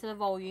next to the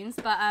volumes.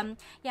 But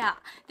yeah,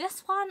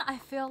 this one I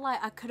feel like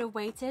I could have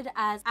waited,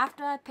 as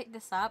after I picked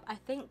this up, I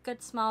think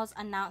Good Smells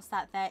announced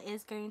that there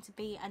is going to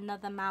be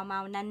another Mao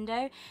Mao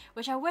Nendo,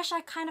 which I wish I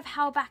kind of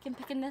held back in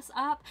picking this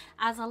up,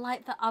 as I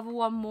like the other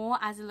one more,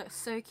 as it looks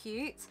so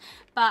cute.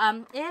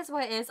 But it is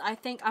what it is. I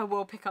think I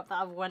will pick up the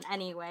other one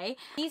anyway.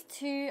 These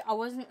two I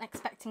wasn't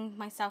expecting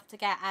myself to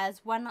get, as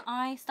when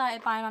I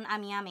started buying on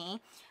Amiami,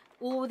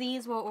 all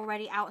these were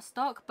already out of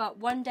stock, but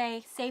one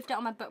day saved it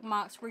on my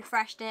bookmarks,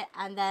 refreshed it,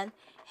 and then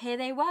here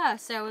they were.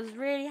 So I was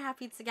really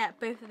happy to get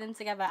both of them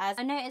together, as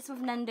I noticed with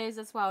Nendos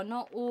as well,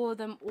 not all of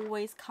them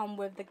always come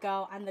with the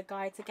girl and the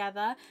guy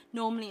together.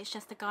 Normally it's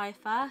just the guy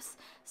first,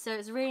 so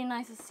it's really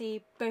nice to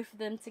see both of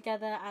them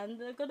together, and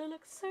they're gonna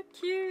look so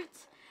cute.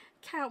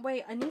 Can't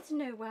wait. I need to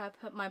know where I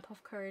put my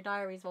Apothecary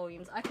Diaries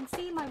volumes. I can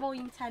see my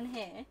volume 10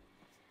 here,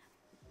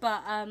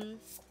 but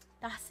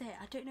that's it.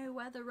 I don't know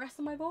where the rest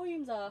of my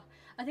volumes are.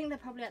 I think they're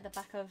probably at the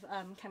back of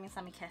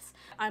Kami-Sami Kiss.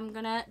 I'm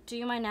gonna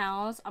do my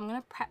nails. I'm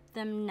gonna prep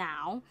them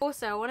now.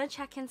 Also, I want to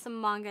check in some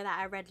manga that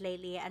I read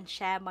lately and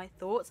share my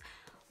thoughts.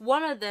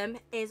 One of them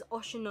is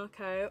Oshi No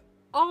Ko.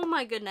 Oh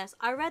my goodness,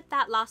 I read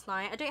that last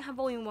night. I don't have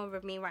volume 1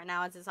 with me right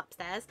now as it's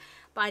upstairs,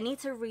 but I need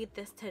to read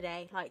this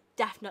today, like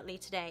definitely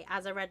today,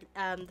 as I read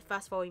the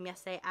first volume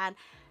yesterday, and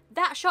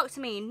that shocked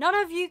me. None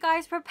of you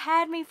guys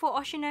prepared me for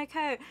Oshi No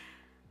Ko.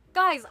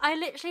 Guys, I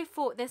literally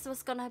thought this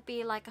was gonna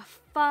be like a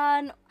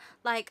fun,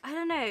 like, I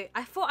don't know,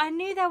 I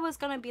knew there was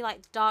gonna be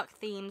like dark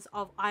themes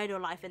of idol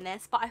life in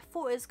this, but I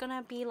thought it was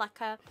gonna be like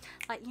a,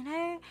 like, you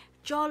know,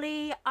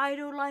 jolly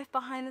idol life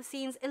behind the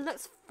scenes. It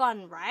looks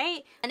fun,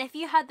 right? And if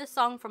you heard the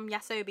song from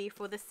Yasobi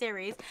for the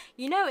series,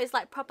 you know it's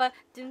like proper,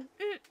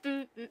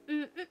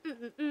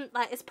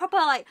 like it's proper,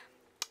 like,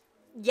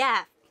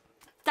 yeah,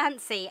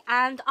 dancey.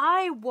 And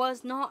I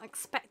was not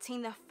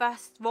expecting the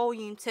first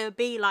volume to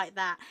be like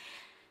that.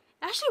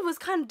 Actually was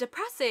kind of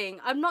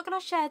depressing. I'm not going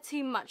to share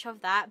too much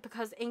of that,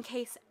 because in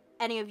case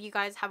any of you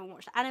guys haven't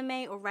watched the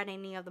anime or read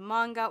any of the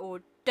manga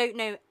or don't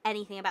know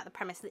anything about the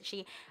premise,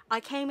 literally I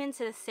came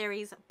into the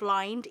series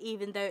blind,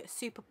 even though it's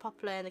super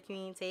popular in the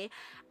community,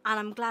 and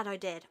I'm glad I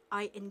did.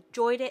 I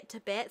enjoyed it to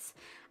bits,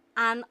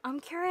 and I'm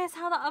curious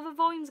how the other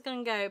volume's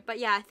going to go. But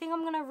yeah, I think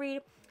I'm going to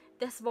read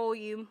this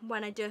volume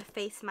when I do a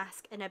face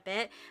mask in a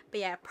bit. But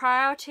yeah,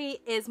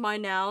 priority is my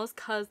nails,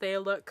 because they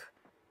look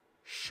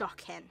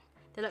shocking.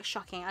 They look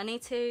shocking. I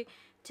need to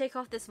take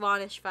off this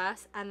varnish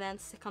first and then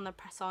stick on the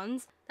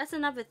press-ons. That's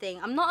another thing.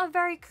 I'm not a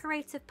very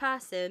creative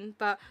person,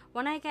 but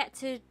when I get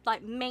to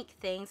like make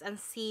things and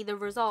see the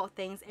result of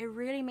things, it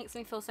really makes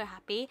me feel so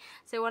happy.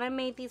 So when I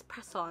made these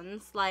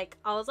press-ons, like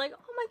I was like,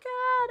 oh my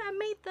god, I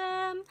made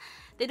them.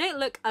 They don't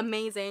look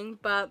amazing,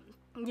 but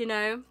you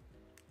know,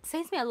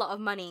 saves me a lot of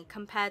money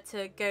compared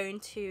to going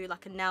to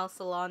like a nail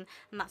salon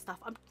and that stuff.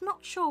 I'm not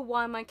sure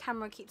why my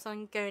camera keeps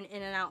on going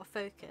in and out of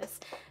focus.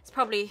 It's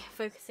probably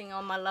focusing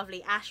on my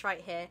lovely ash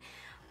right here.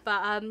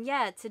 But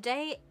yeah,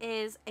 today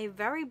is a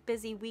very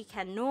busy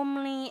weekend.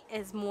 Normally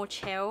is more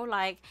chill.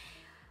 Like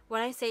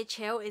when I say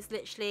chill, it's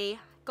literally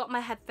got my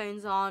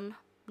headphones on,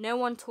 no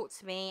one talks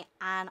to me,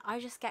 and I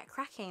just get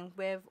cracking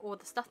with all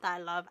the stuff that I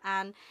love.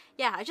 And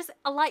yeah,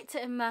 I like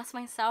to immerse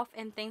myself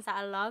in things that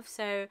I love,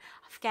 so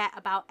I forget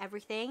about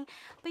everything.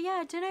 But yeah,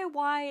 I don't know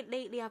why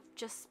lately I've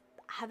just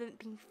haven't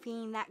been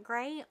feeling that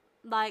great.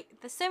 Like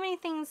there's so many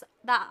things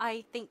that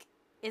I think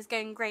is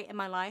going great in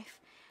my life,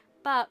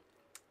 but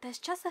there's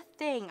just a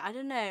thing, I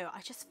don't know, I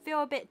just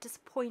feel a bit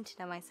disappointed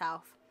in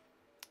myself.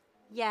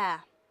 Yeah,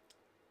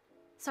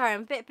 sorry,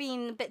 I'm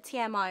being a bit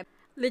TMI.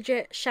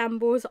 Legit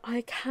shambles.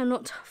 I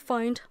cannot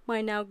find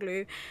my nail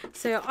glue,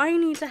 so I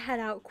need to head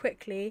out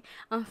quickly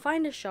and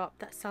find a shop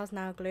that sells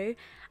nail glue,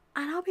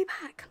 and I'll be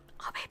back,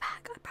 I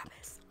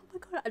promise. Oh my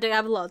god, I don't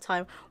have a lot of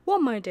time. What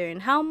am I doing?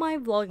 How am I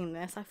vlogging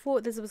this? I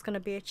thought this was going to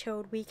be a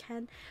chilled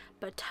weekend,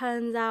 but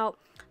turns out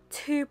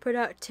too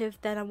productive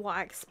than what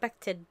I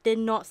expected. Did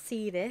not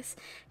see this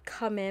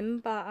come in,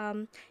 but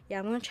yeah,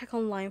 I'm gonna check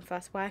online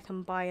first where I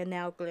can buy a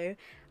nail glue,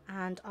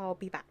 and I'll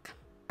be back.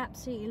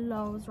 Absolutely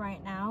lows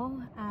right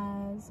now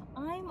as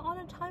I'm on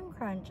a time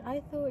crunch.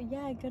 I thought,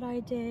 yeah, good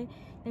idea,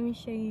 let me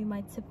show you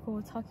my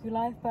typical otaku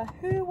life, but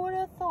who would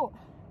have thought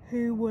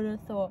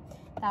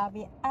that would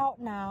be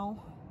out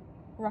now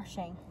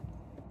rushing.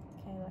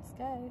 Okay, let's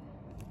go.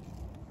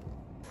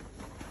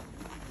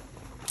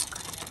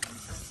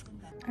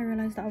 I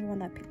realised the other one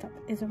that I picked up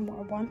isn't what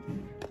I want.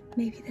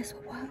 Maybe this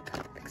will work.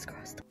 Fingers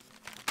crossed.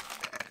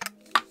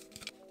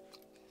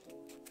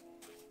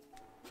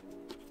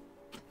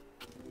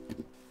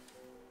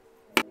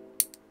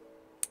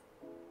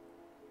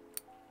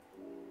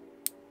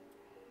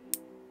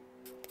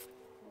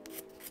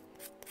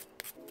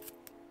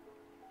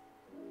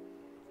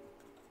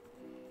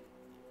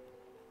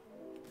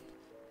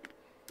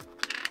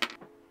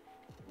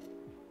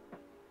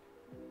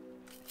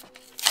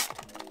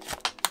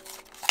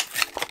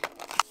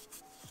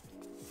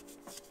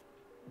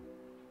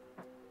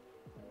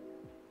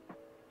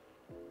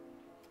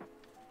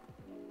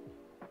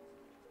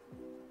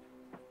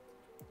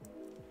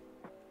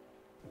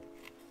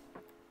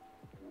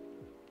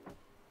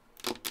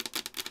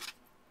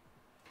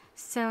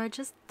 So I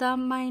just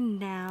done my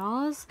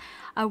nails.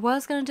 I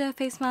was going to do a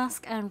face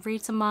mask and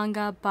read some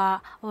manga,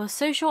 but I was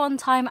so short on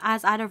time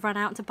as I'd have run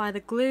out to buy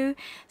the glue.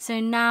 So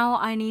now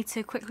I need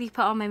to quickly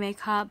put on my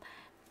makeup,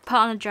 put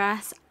on a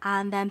dress,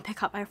 and then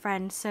pick up my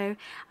friend. So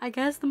I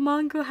guess the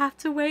manga will have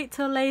to wait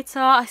till later.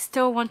 I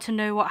still want to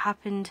know what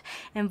happened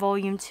in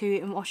volume 2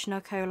 in Oshi No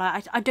Ko.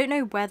 Like, I don't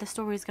know where the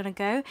story is going to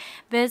go.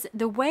 There's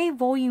the way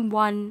volume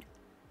 1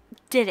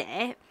 did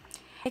it.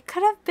 It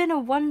could have been a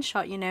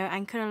one-shot, you know,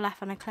 and could have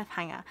left on a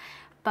cliffhanger.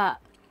 But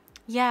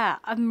yeah,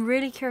 I'm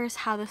really curious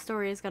how the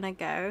story is gonna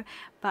go.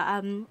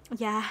 But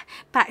yeah,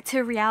 back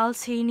to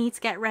reality, need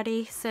to get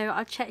ready. So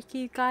I'll check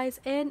you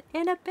guys in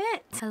a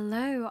bit.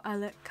 Hello, I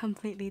look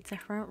completely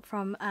different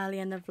from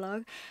earlier in the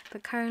vlog,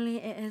 but currently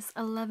it is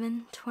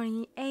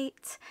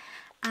 11:28.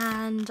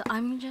 And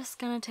I'm just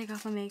gonna take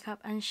off my makeup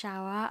and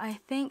shower. I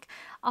think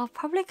I'll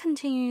probably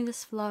continue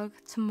this vlog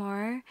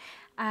tomorrow,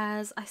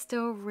 as I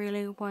still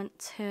really want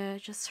to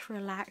just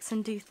relax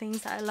and do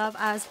things that I love,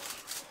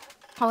 as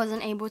I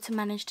wasn't able to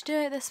manage to do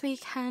it this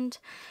weekend.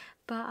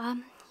 But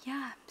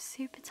yeah, I'm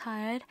super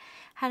tired,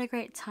 had a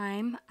great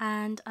time,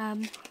 and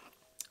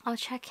I'll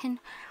check in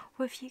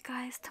with you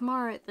guys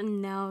tomorrow. The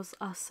nails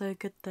are so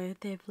good though,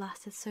 they've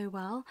lasted so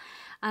well,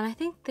 and I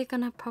think they're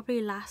gonna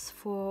probably last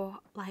for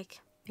like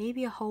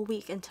maybe a whole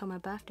week until my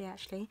birthday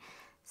actually.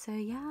 So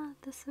yeah,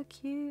 they're so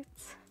cute.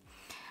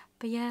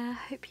 But yeah,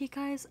 hope you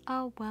guys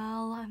are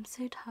well. I'm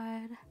so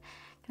tired.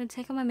 Gonna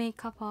take all my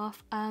makeup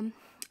off.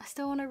 I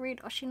still want to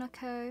read Oshi No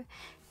Ko.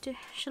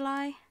 Shall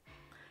I?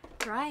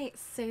 Right,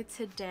 so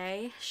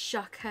today,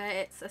 shocker,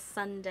 it's a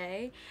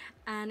Sunday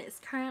and it's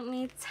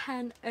currently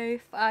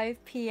 10:05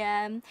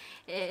 p.m.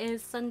 It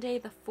is Sunday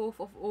the 4th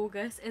of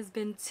August. It's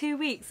been 2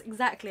 weeks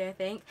exactly, I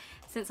think,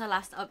 since I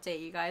last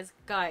updated you guys.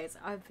 Guys,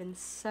 I've been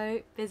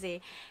so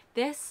busy.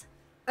 This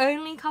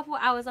only couple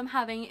hours I'm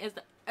having is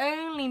the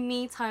only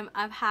me time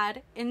I've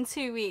had in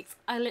 2 weeks.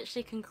 I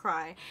literally can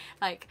cry.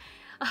 Like,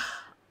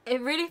 it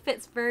really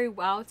fits very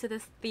well to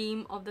this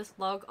theme of this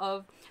vlog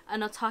of an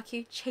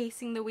otaku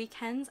chasing the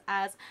weekends,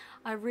 as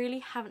I really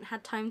haven't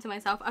had time to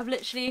myself. I've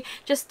literally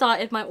just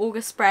started my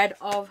August spread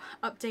of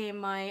updating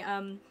my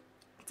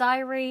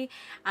diary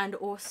and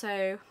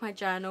also my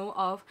journal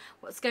of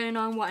what's going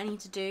on, what I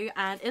need to do,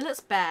 and it looks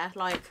bare.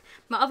 Like,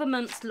 my other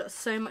months look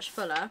so much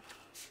fuller.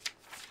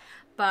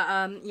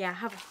 But yeah,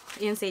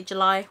 you can see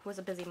July was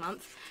a busy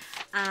month,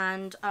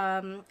 and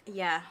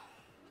yeah,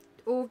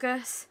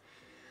 August.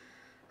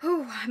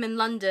 Oh, I'm in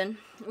London.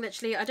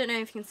 Literally, I don't know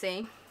if you can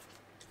see.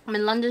 I'm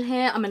in London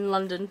here. I'm in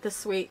London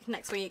this week,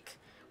 next week.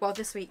 Well,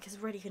 this week is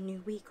already a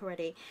new week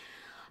already.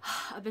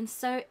 I've been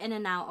so in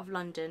and out of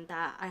London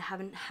that I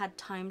haven't had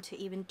time to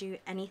even do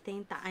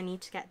anything that I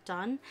need to get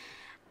done.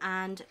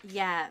 And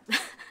yeah,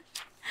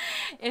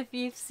 if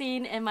you've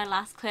seen in my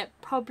last clip,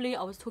 probably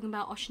I was talking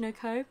about Oshi No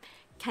Ko.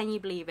 Can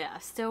you believe it? I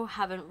still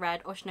haven't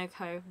read Oshi No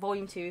Ko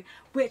Volume 2,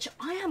 which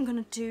I am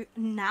going to do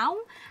now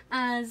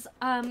as,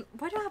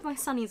 why do I have my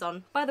sunnies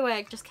on? By the way,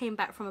 I just came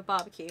back from a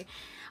barbecue.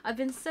 I've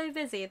been so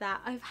busy that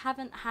I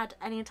haven't had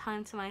any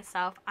time to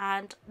myself,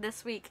 and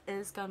this week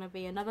is going to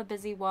be another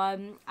busy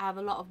one. I have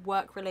a lot of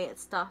work related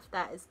stuff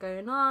that is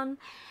going on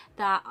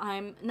that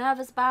I'm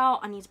nervous about,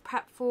 I need to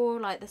prep for,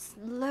 like there's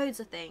loads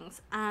of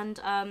things,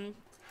 and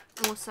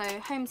also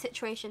home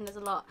situation, there's a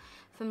lot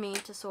for me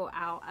to sort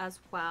out as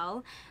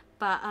well.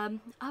 But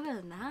other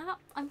than that,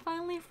 I'm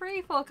finally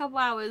free for a couple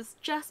hours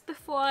just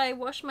before I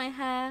wash my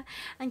hair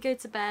and go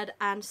to bed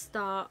and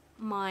start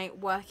my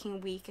working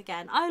week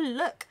again. I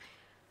look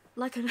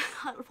like a...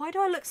 Why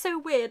do I look so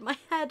weird? My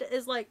head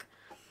is like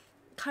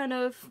kind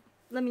of...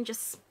 Let me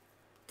just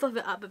fluff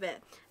it up a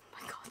bit.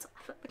 Oh my god,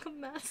 I look like a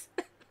mess.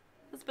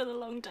 It's been a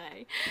long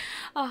day.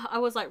 Oh, I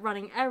was like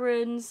running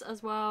errands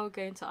as well,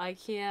 going to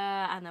IKEA,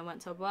 and then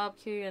went to a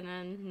barbecue, and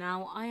then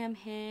now I am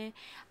here,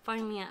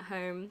 finally at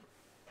home.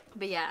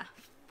 But yeah,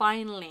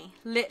 finally,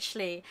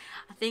 literally,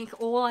 I think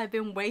all I've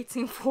been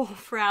waiting for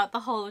throughout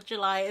the whole of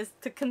July is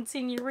to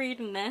continue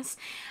reading this.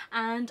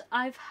 And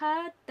I've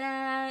heard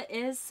there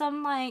is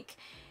some like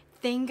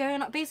thing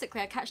going on.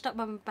 Basically, I catched up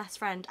with my best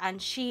friend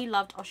and she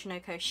loved Oshi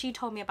No Ko. She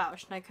told me about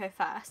Oshi No Ko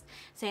first,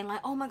 saying like,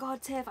 oh my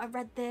god Tiff, I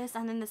read this,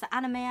 and then there's an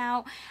anime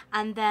out,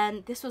 and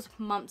then this was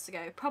months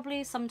ago,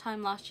 probably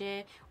sometime last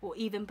year or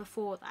even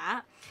before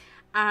that.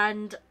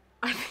 And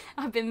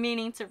I've been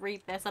meaning to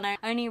read this, and I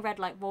only read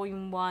like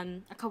volume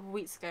 1 a couple of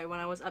weeks ago when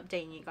I was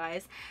updating you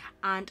guys,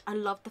 and I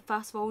loved the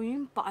first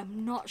volume, but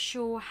I'm not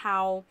sure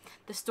how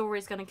the story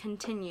is going to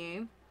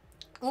continue.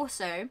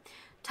 Also,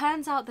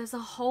 turns out there's a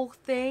whole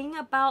thing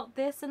about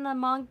this in the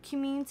manga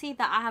community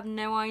that I have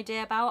no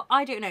idea about.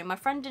 I don't know, my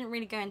friend didn't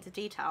really go into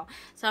detail,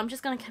 so I'm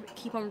just going to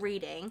keep on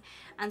reading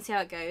and see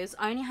how it goes.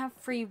 I only have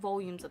 3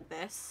 volumes of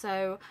this,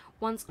 so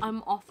once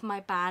I'm off my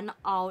ban,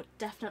 I'll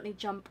definitely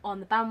jump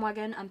on the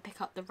bandwagon and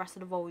pick up the rest of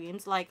the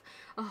volumes. Like,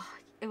 oh,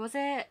 was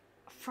it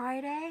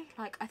Friday?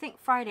 Like, I think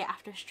Friday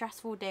after a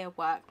stressful day of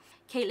work,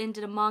 Caitlin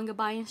did a manga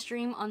buying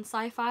stream on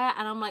Sci-Fi,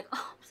 and I'm like,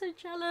 oh, I'm so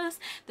jealous.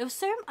 There was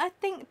so, I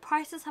think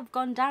prices have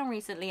gone down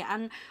recently,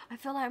 and I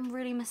feel like I'm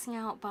really missing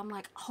out, but I'm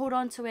like, hold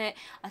on to it.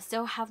 I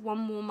still have 1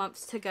 more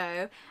month to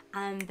go,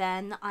 and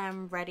then I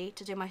am ready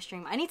to do my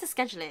stream. I need to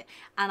schedule it,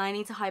 and I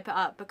need to hype it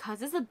up,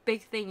 because it's a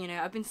big thing, you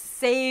know. I've been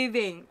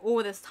saving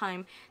all this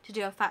time to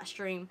do a fat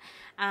stream,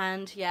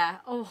 and yeah.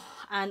 Oh,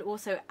 and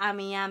also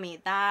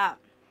Amiami, that...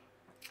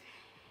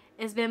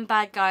 it's been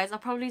bad, guys. I'll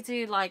probably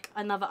do like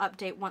another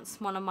update once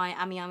one of my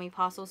Amiami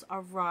parcels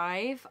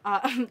arrive.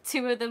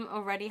 2 of them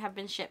already have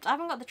been shipped. I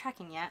haven't got the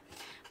tracking yet,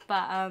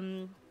 but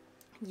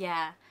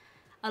yeah,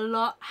 a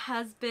lot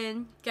has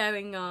been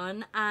going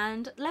on,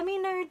 and let me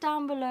know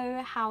down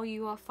below how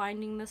you are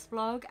finding this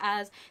vlog,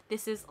 as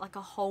this is like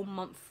a whole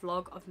month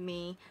vlog of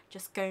me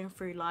just going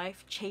through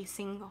life,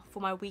 chasing for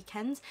my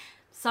weekends.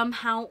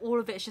 Somehow all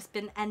of it's just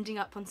been ending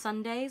up on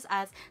Sundays,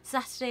 as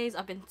Saturdays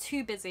I've been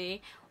too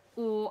busy,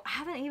 or I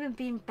haven't even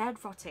been bed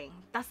rotting.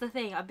 That's the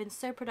thing, I've been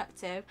so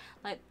productive.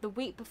 Like the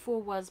week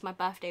before was my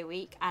birthday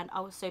week and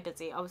I was so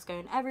busy, I was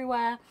going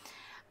everywhere,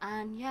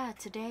 and yeah,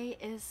 today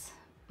is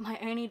my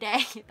only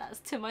day that's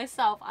to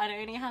myself. I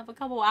only have a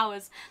couple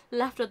hours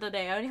left of the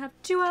day. I only have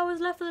 2 hours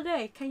left of the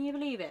day, can you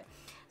believe it?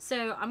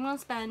 So I'm gonna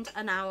spend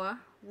an hour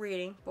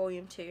reading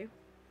volume 2,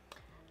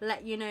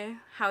 let you know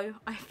how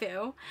I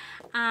feel,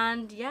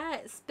 and yeah,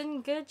 it's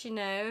been good, you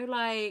know,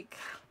 like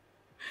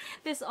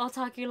this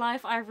otaku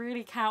life, I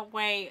really can't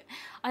wait.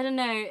 I don't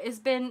know, it's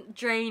been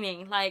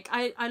draining. Like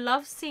I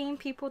love seeing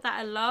people that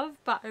I love,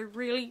 but I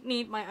really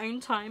need my own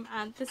time,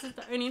 and this is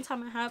the only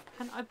time I have,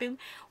 and I've been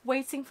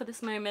waiting for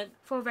this moment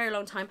for a very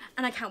long time,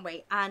 and I can't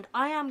wait. And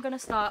I am gonna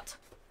start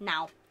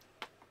now.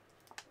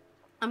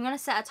 I'm gonna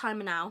set a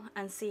timer now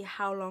and see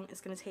how long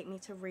it's gonna take me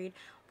to read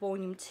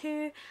volume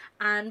 2,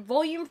 and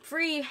volume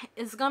 3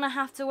 is gonna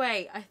have to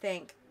wait, I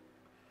think.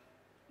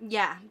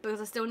 Yeah,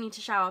 because I still need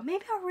to shower.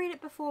 Maybe I'll read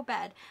it before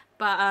bed.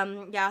 But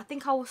yeah, I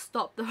think I will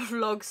stop the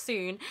vlog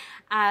soon,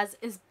 as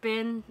it's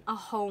been a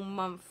whole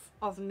month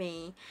of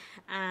me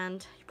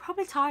and you're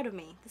probably tired of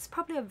me. This is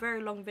probably a very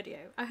long video.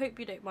 I hope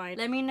you don't mind.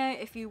 Let me know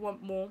if you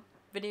want more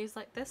videos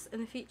like this in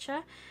the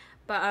future.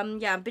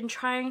 But yeah, I've been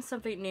trying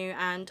something new,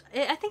 and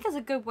I think it's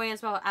a good way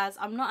as well, as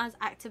I'm not as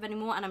active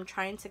anymore and I'm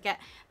trying to get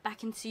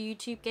back into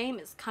YouTube game.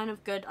 It's kind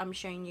of good. I'm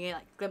showing you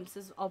like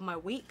glimpses of my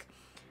week.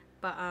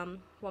 But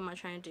what am I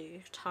trying to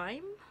do?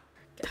 Time?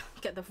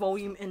 Get the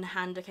volume in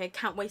hand. Okay,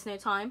 can't waste no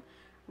time.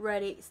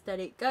 Ready,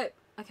 steady, go.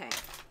 Okay,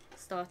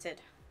 started.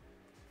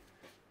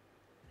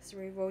 Let's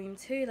read volume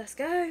 2. Let's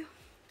go.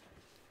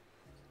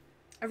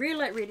 I really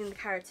like reading the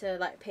character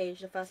page,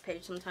 the first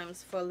page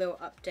sometimes, for a little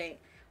update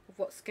of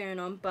what's going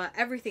on, but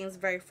everything's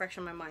very fresh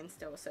on my mind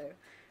still, so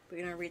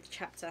we're gonna read the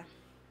chapter.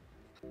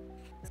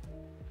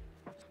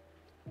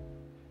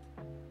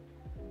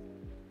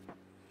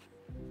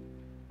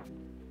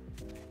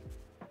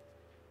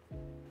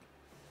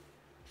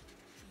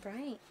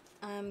 Right,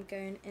 I'm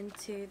going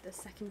into the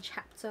second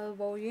chapter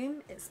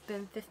volume. It's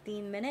been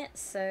 15 minutes,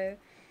 so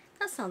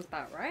that sounds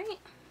about right.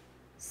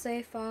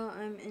 So far,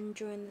 I'm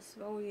enjoying this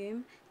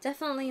volume.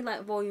 Definitely,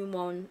 volume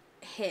 1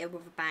 hit it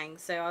with a bang.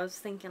 So I was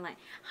thinking,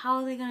 how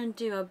are they going to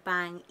do a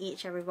bang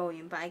every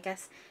volume? But I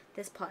guess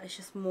this part is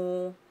just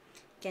more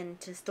getting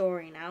to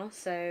story now.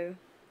 So,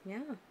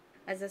 yeah.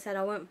 As I said,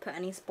 I won't put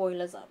any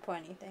spoilers up or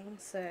anything.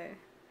 So,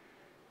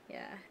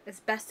 yeah. It's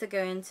best to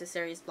go into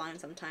series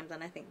blind sometimes.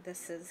 And I think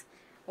this is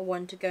a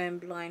one to go in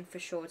blind for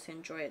sure to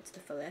enjoy it to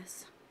the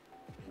fullest.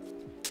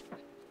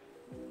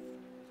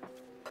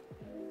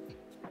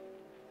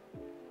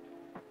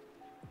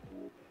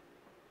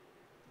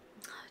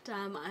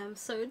 Damn, I am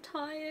so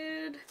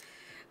tired.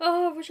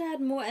 Oh, I wish I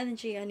had more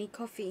energy. I need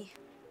coffee.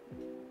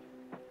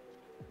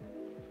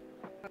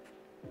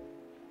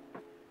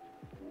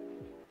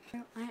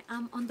 I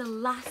am on the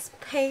last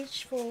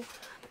page for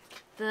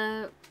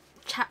the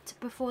chapter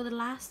before the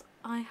last,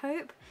 I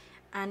hope.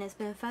 And it's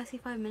been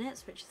 35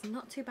 minutes, which is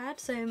not too bad.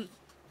 So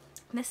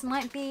this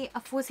might be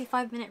a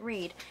 45-minute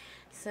read.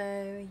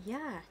 So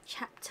yeah,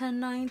 chapter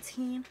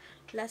 19.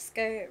 Let's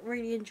go.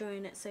 Really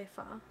enjoying it so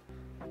far.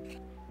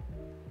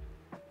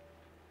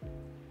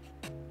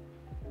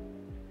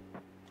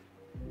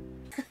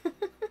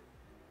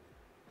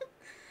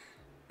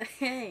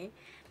 Okay,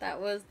 that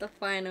was the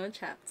final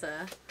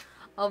chapter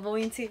of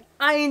volume 2.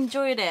 I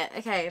enjoyed it.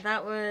 Okay,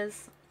 that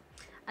was,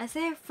 I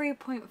say a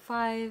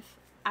 3.5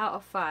 out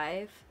of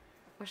 5.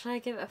 Or should I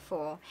give it a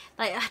 4?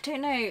 I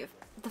don't know.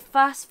 The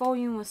first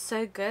volume was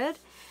so good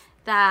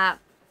that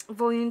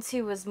volume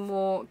 2 was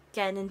more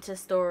getting into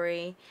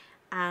story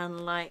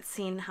and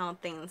seeing how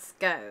things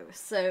go.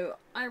 So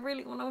I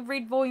really want to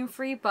read volume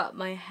 3, but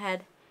my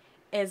head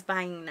is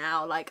banging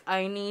now.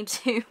 I need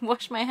to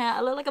wash my hair.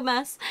 I look like a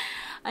mess.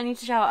 I need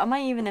to shower. Am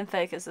I even in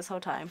focus this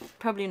whole time?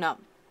 Probably not.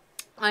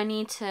 I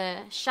need to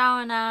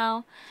shower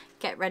now,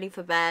 get ready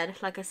for bed.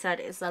 Like I said,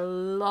 it's a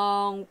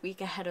long week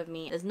ahead of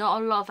me. There's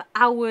not a lot of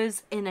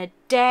hours in a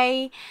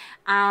day,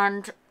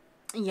 and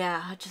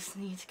yeah, I just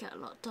need to get a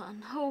lot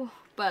done. Oh,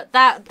 but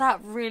that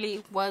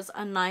really was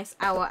a nice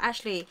hour.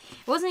 Actually, it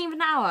wasn't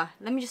even an hour.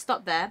 Let me just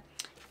stop there.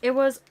 It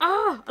was,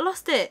 oh, I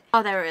lost it.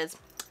 Oh, there it is.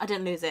 I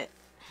didn't lose it.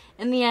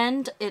 In the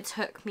end, it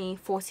took me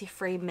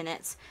 43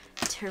 minutes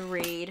to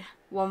read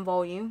one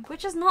volume,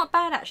 which is not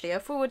bad actually. I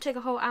thought it would take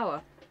a whole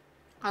hour.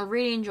 I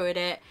really enjoyed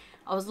it.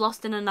 I was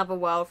lost in another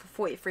world for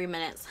 43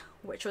 minutes,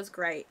 which was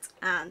great.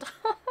 And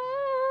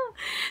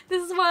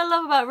this is what I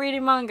love about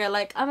reading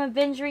manga. I'm a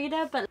binge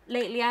reader, but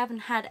lately I haven't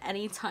had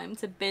any time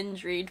to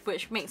binge read,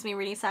 which makes me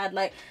really sad.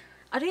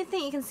 I don't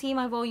think you can see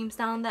my volumes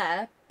down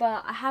there,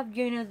 but I have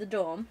Yona the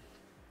Dawn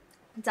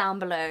down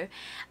below,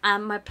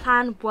 and my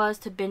plan was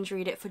to binge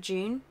read it for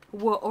June.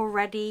 We're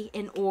already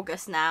in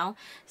August now,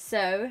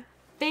 so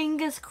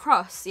fingers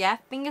crossed. Yeah,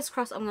 fingers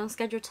crossed I'm gonna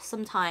schedule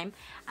some time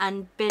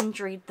and binge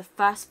read the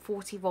first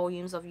 40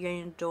 volumes of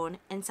Yona the Dawn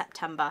in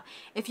September.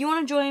 If you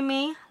want to join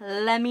me,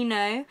 let me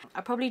know.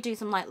 I'll probably do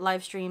some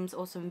live streams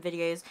or some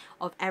videos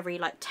of every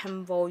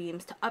 10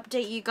 volumes to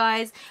update you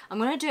guys. I'm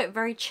gonna do it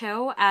very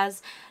chill,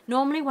 as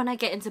normally when I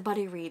get into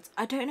buddy reads,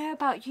 I don't know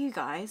about you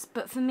guys,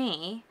 but for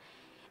me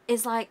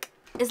it's like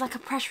a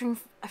pressuring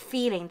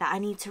feeling that I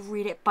need to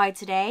read it by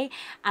today.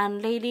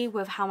 And lately,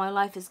 with how my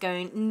life is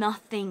going,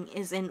 nothing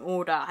is in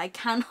order. I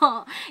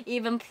cannot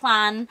even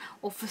plan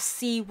or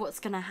foresee what's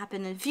gonna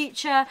happen in the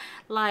future.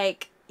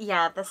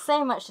 Yeah, there's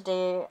so much to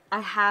do.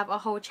 I have a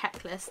whole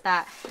checklist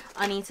that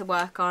I need to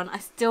work on. I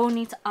still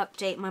need to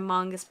update my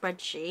manga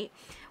spreadsheet,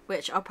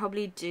 which I'll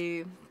probably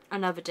do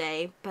another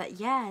day. But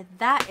yeah,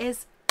 that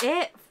is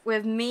it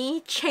with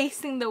me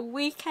chasing the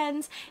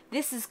weekends.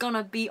 This is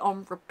gonna be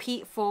on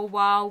repeat for a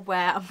while,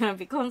 where I'm gonna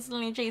be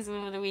constantly chasing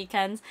them for the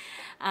weekends,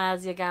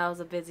 as your gal's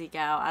a busy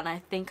gal, and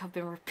I think I've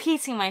been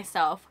repeating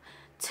myself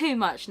too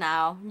much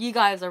now. You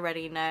guys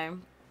already know.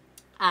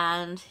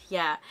 And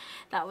yeah,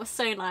 that was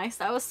so nice.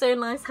 That was so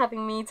nice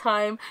having me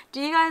time. Do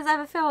you guys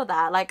ever feel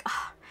that?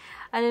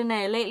 I don't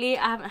know, lately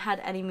I haven't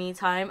had any me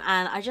time,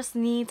 and I just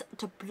need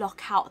to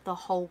block out the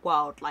whole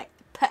world.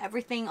 Put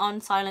everything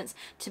on silence.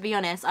 To be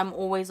honest, I'm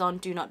always on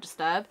do not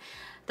disturb.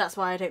 That's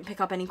why I don't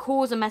pick up any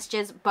calls or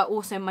messages, but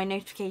also my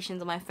notifications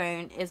on my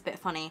phone is a bit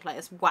funny.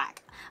 It's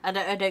whack. I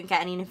don't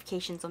get any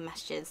notifications or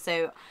messages,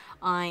 so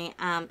I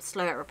am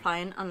slow at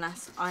replying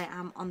unless I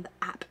am on the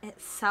app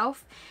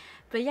itself.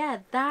 But yeah,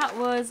 that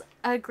was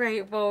a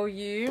great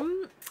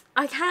volume.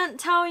 I can't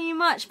tell you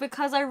much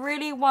because I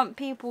really want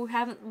people who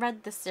haven't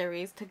read the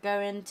series to go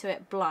into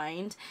it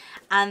blind,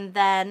 and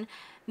then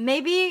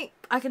maybe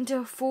I can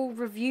do a full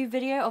review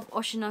video of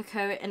Oshi No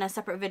Ko in a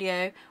separate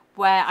video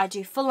where I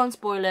do full-on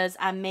spoilers,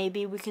 and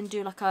maybe we can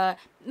do like a,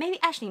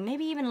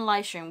 maybe even a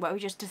live stream where we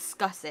just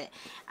discuss it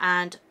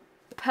and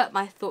put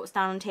my thoughts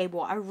down on the table.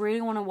 I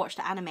really want to watch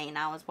the anime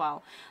now as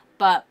well,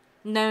 but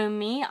knowing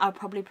me, I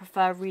probably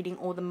prefer reading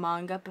all the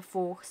manga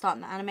before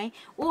starting the anime,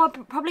 or I'll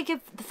probably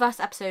give the first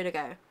episode a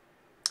go.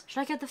 Should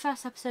I give the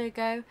first episode a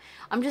go?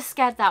 I'm just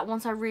scared that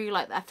once I really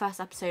like that first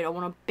episode, I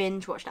want to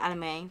binge watch the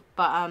anime,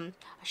 but I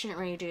shouldn't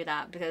really do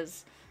that,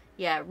 because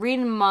yeah,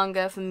 reading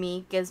manga for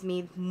me gives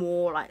me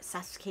more like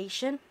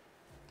satisfaction,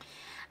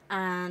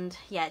 and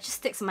yeah, it just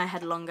sticks in my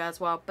head longer as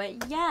well.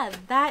 But yeah,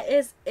 that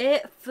is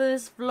it for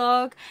this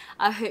vlog.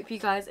 I hope you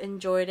guys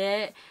enjoyed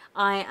it.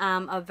 I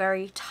am a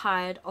very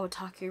tired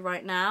otaku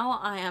right now.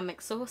 I am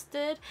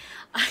exhausted.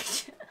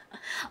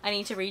 I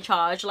need to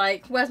recharge.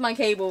 Like, where's my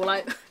cable?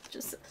 Like,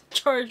 just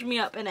charge me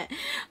up in it.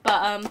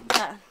 But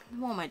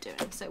what am I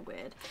doing? So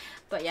weird.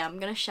 But yeah, I'm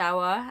gonna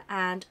shower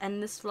and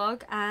end this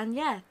vlog, and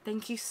yeah,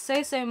 thank you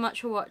so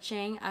much for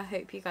watching. I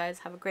hope you guys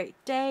have a great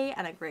day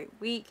and a great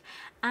week,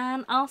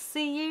 and I'll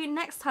see you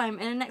next time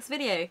in the next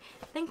video.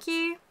 Thank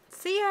you.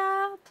 See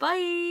ya.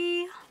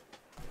 Bye.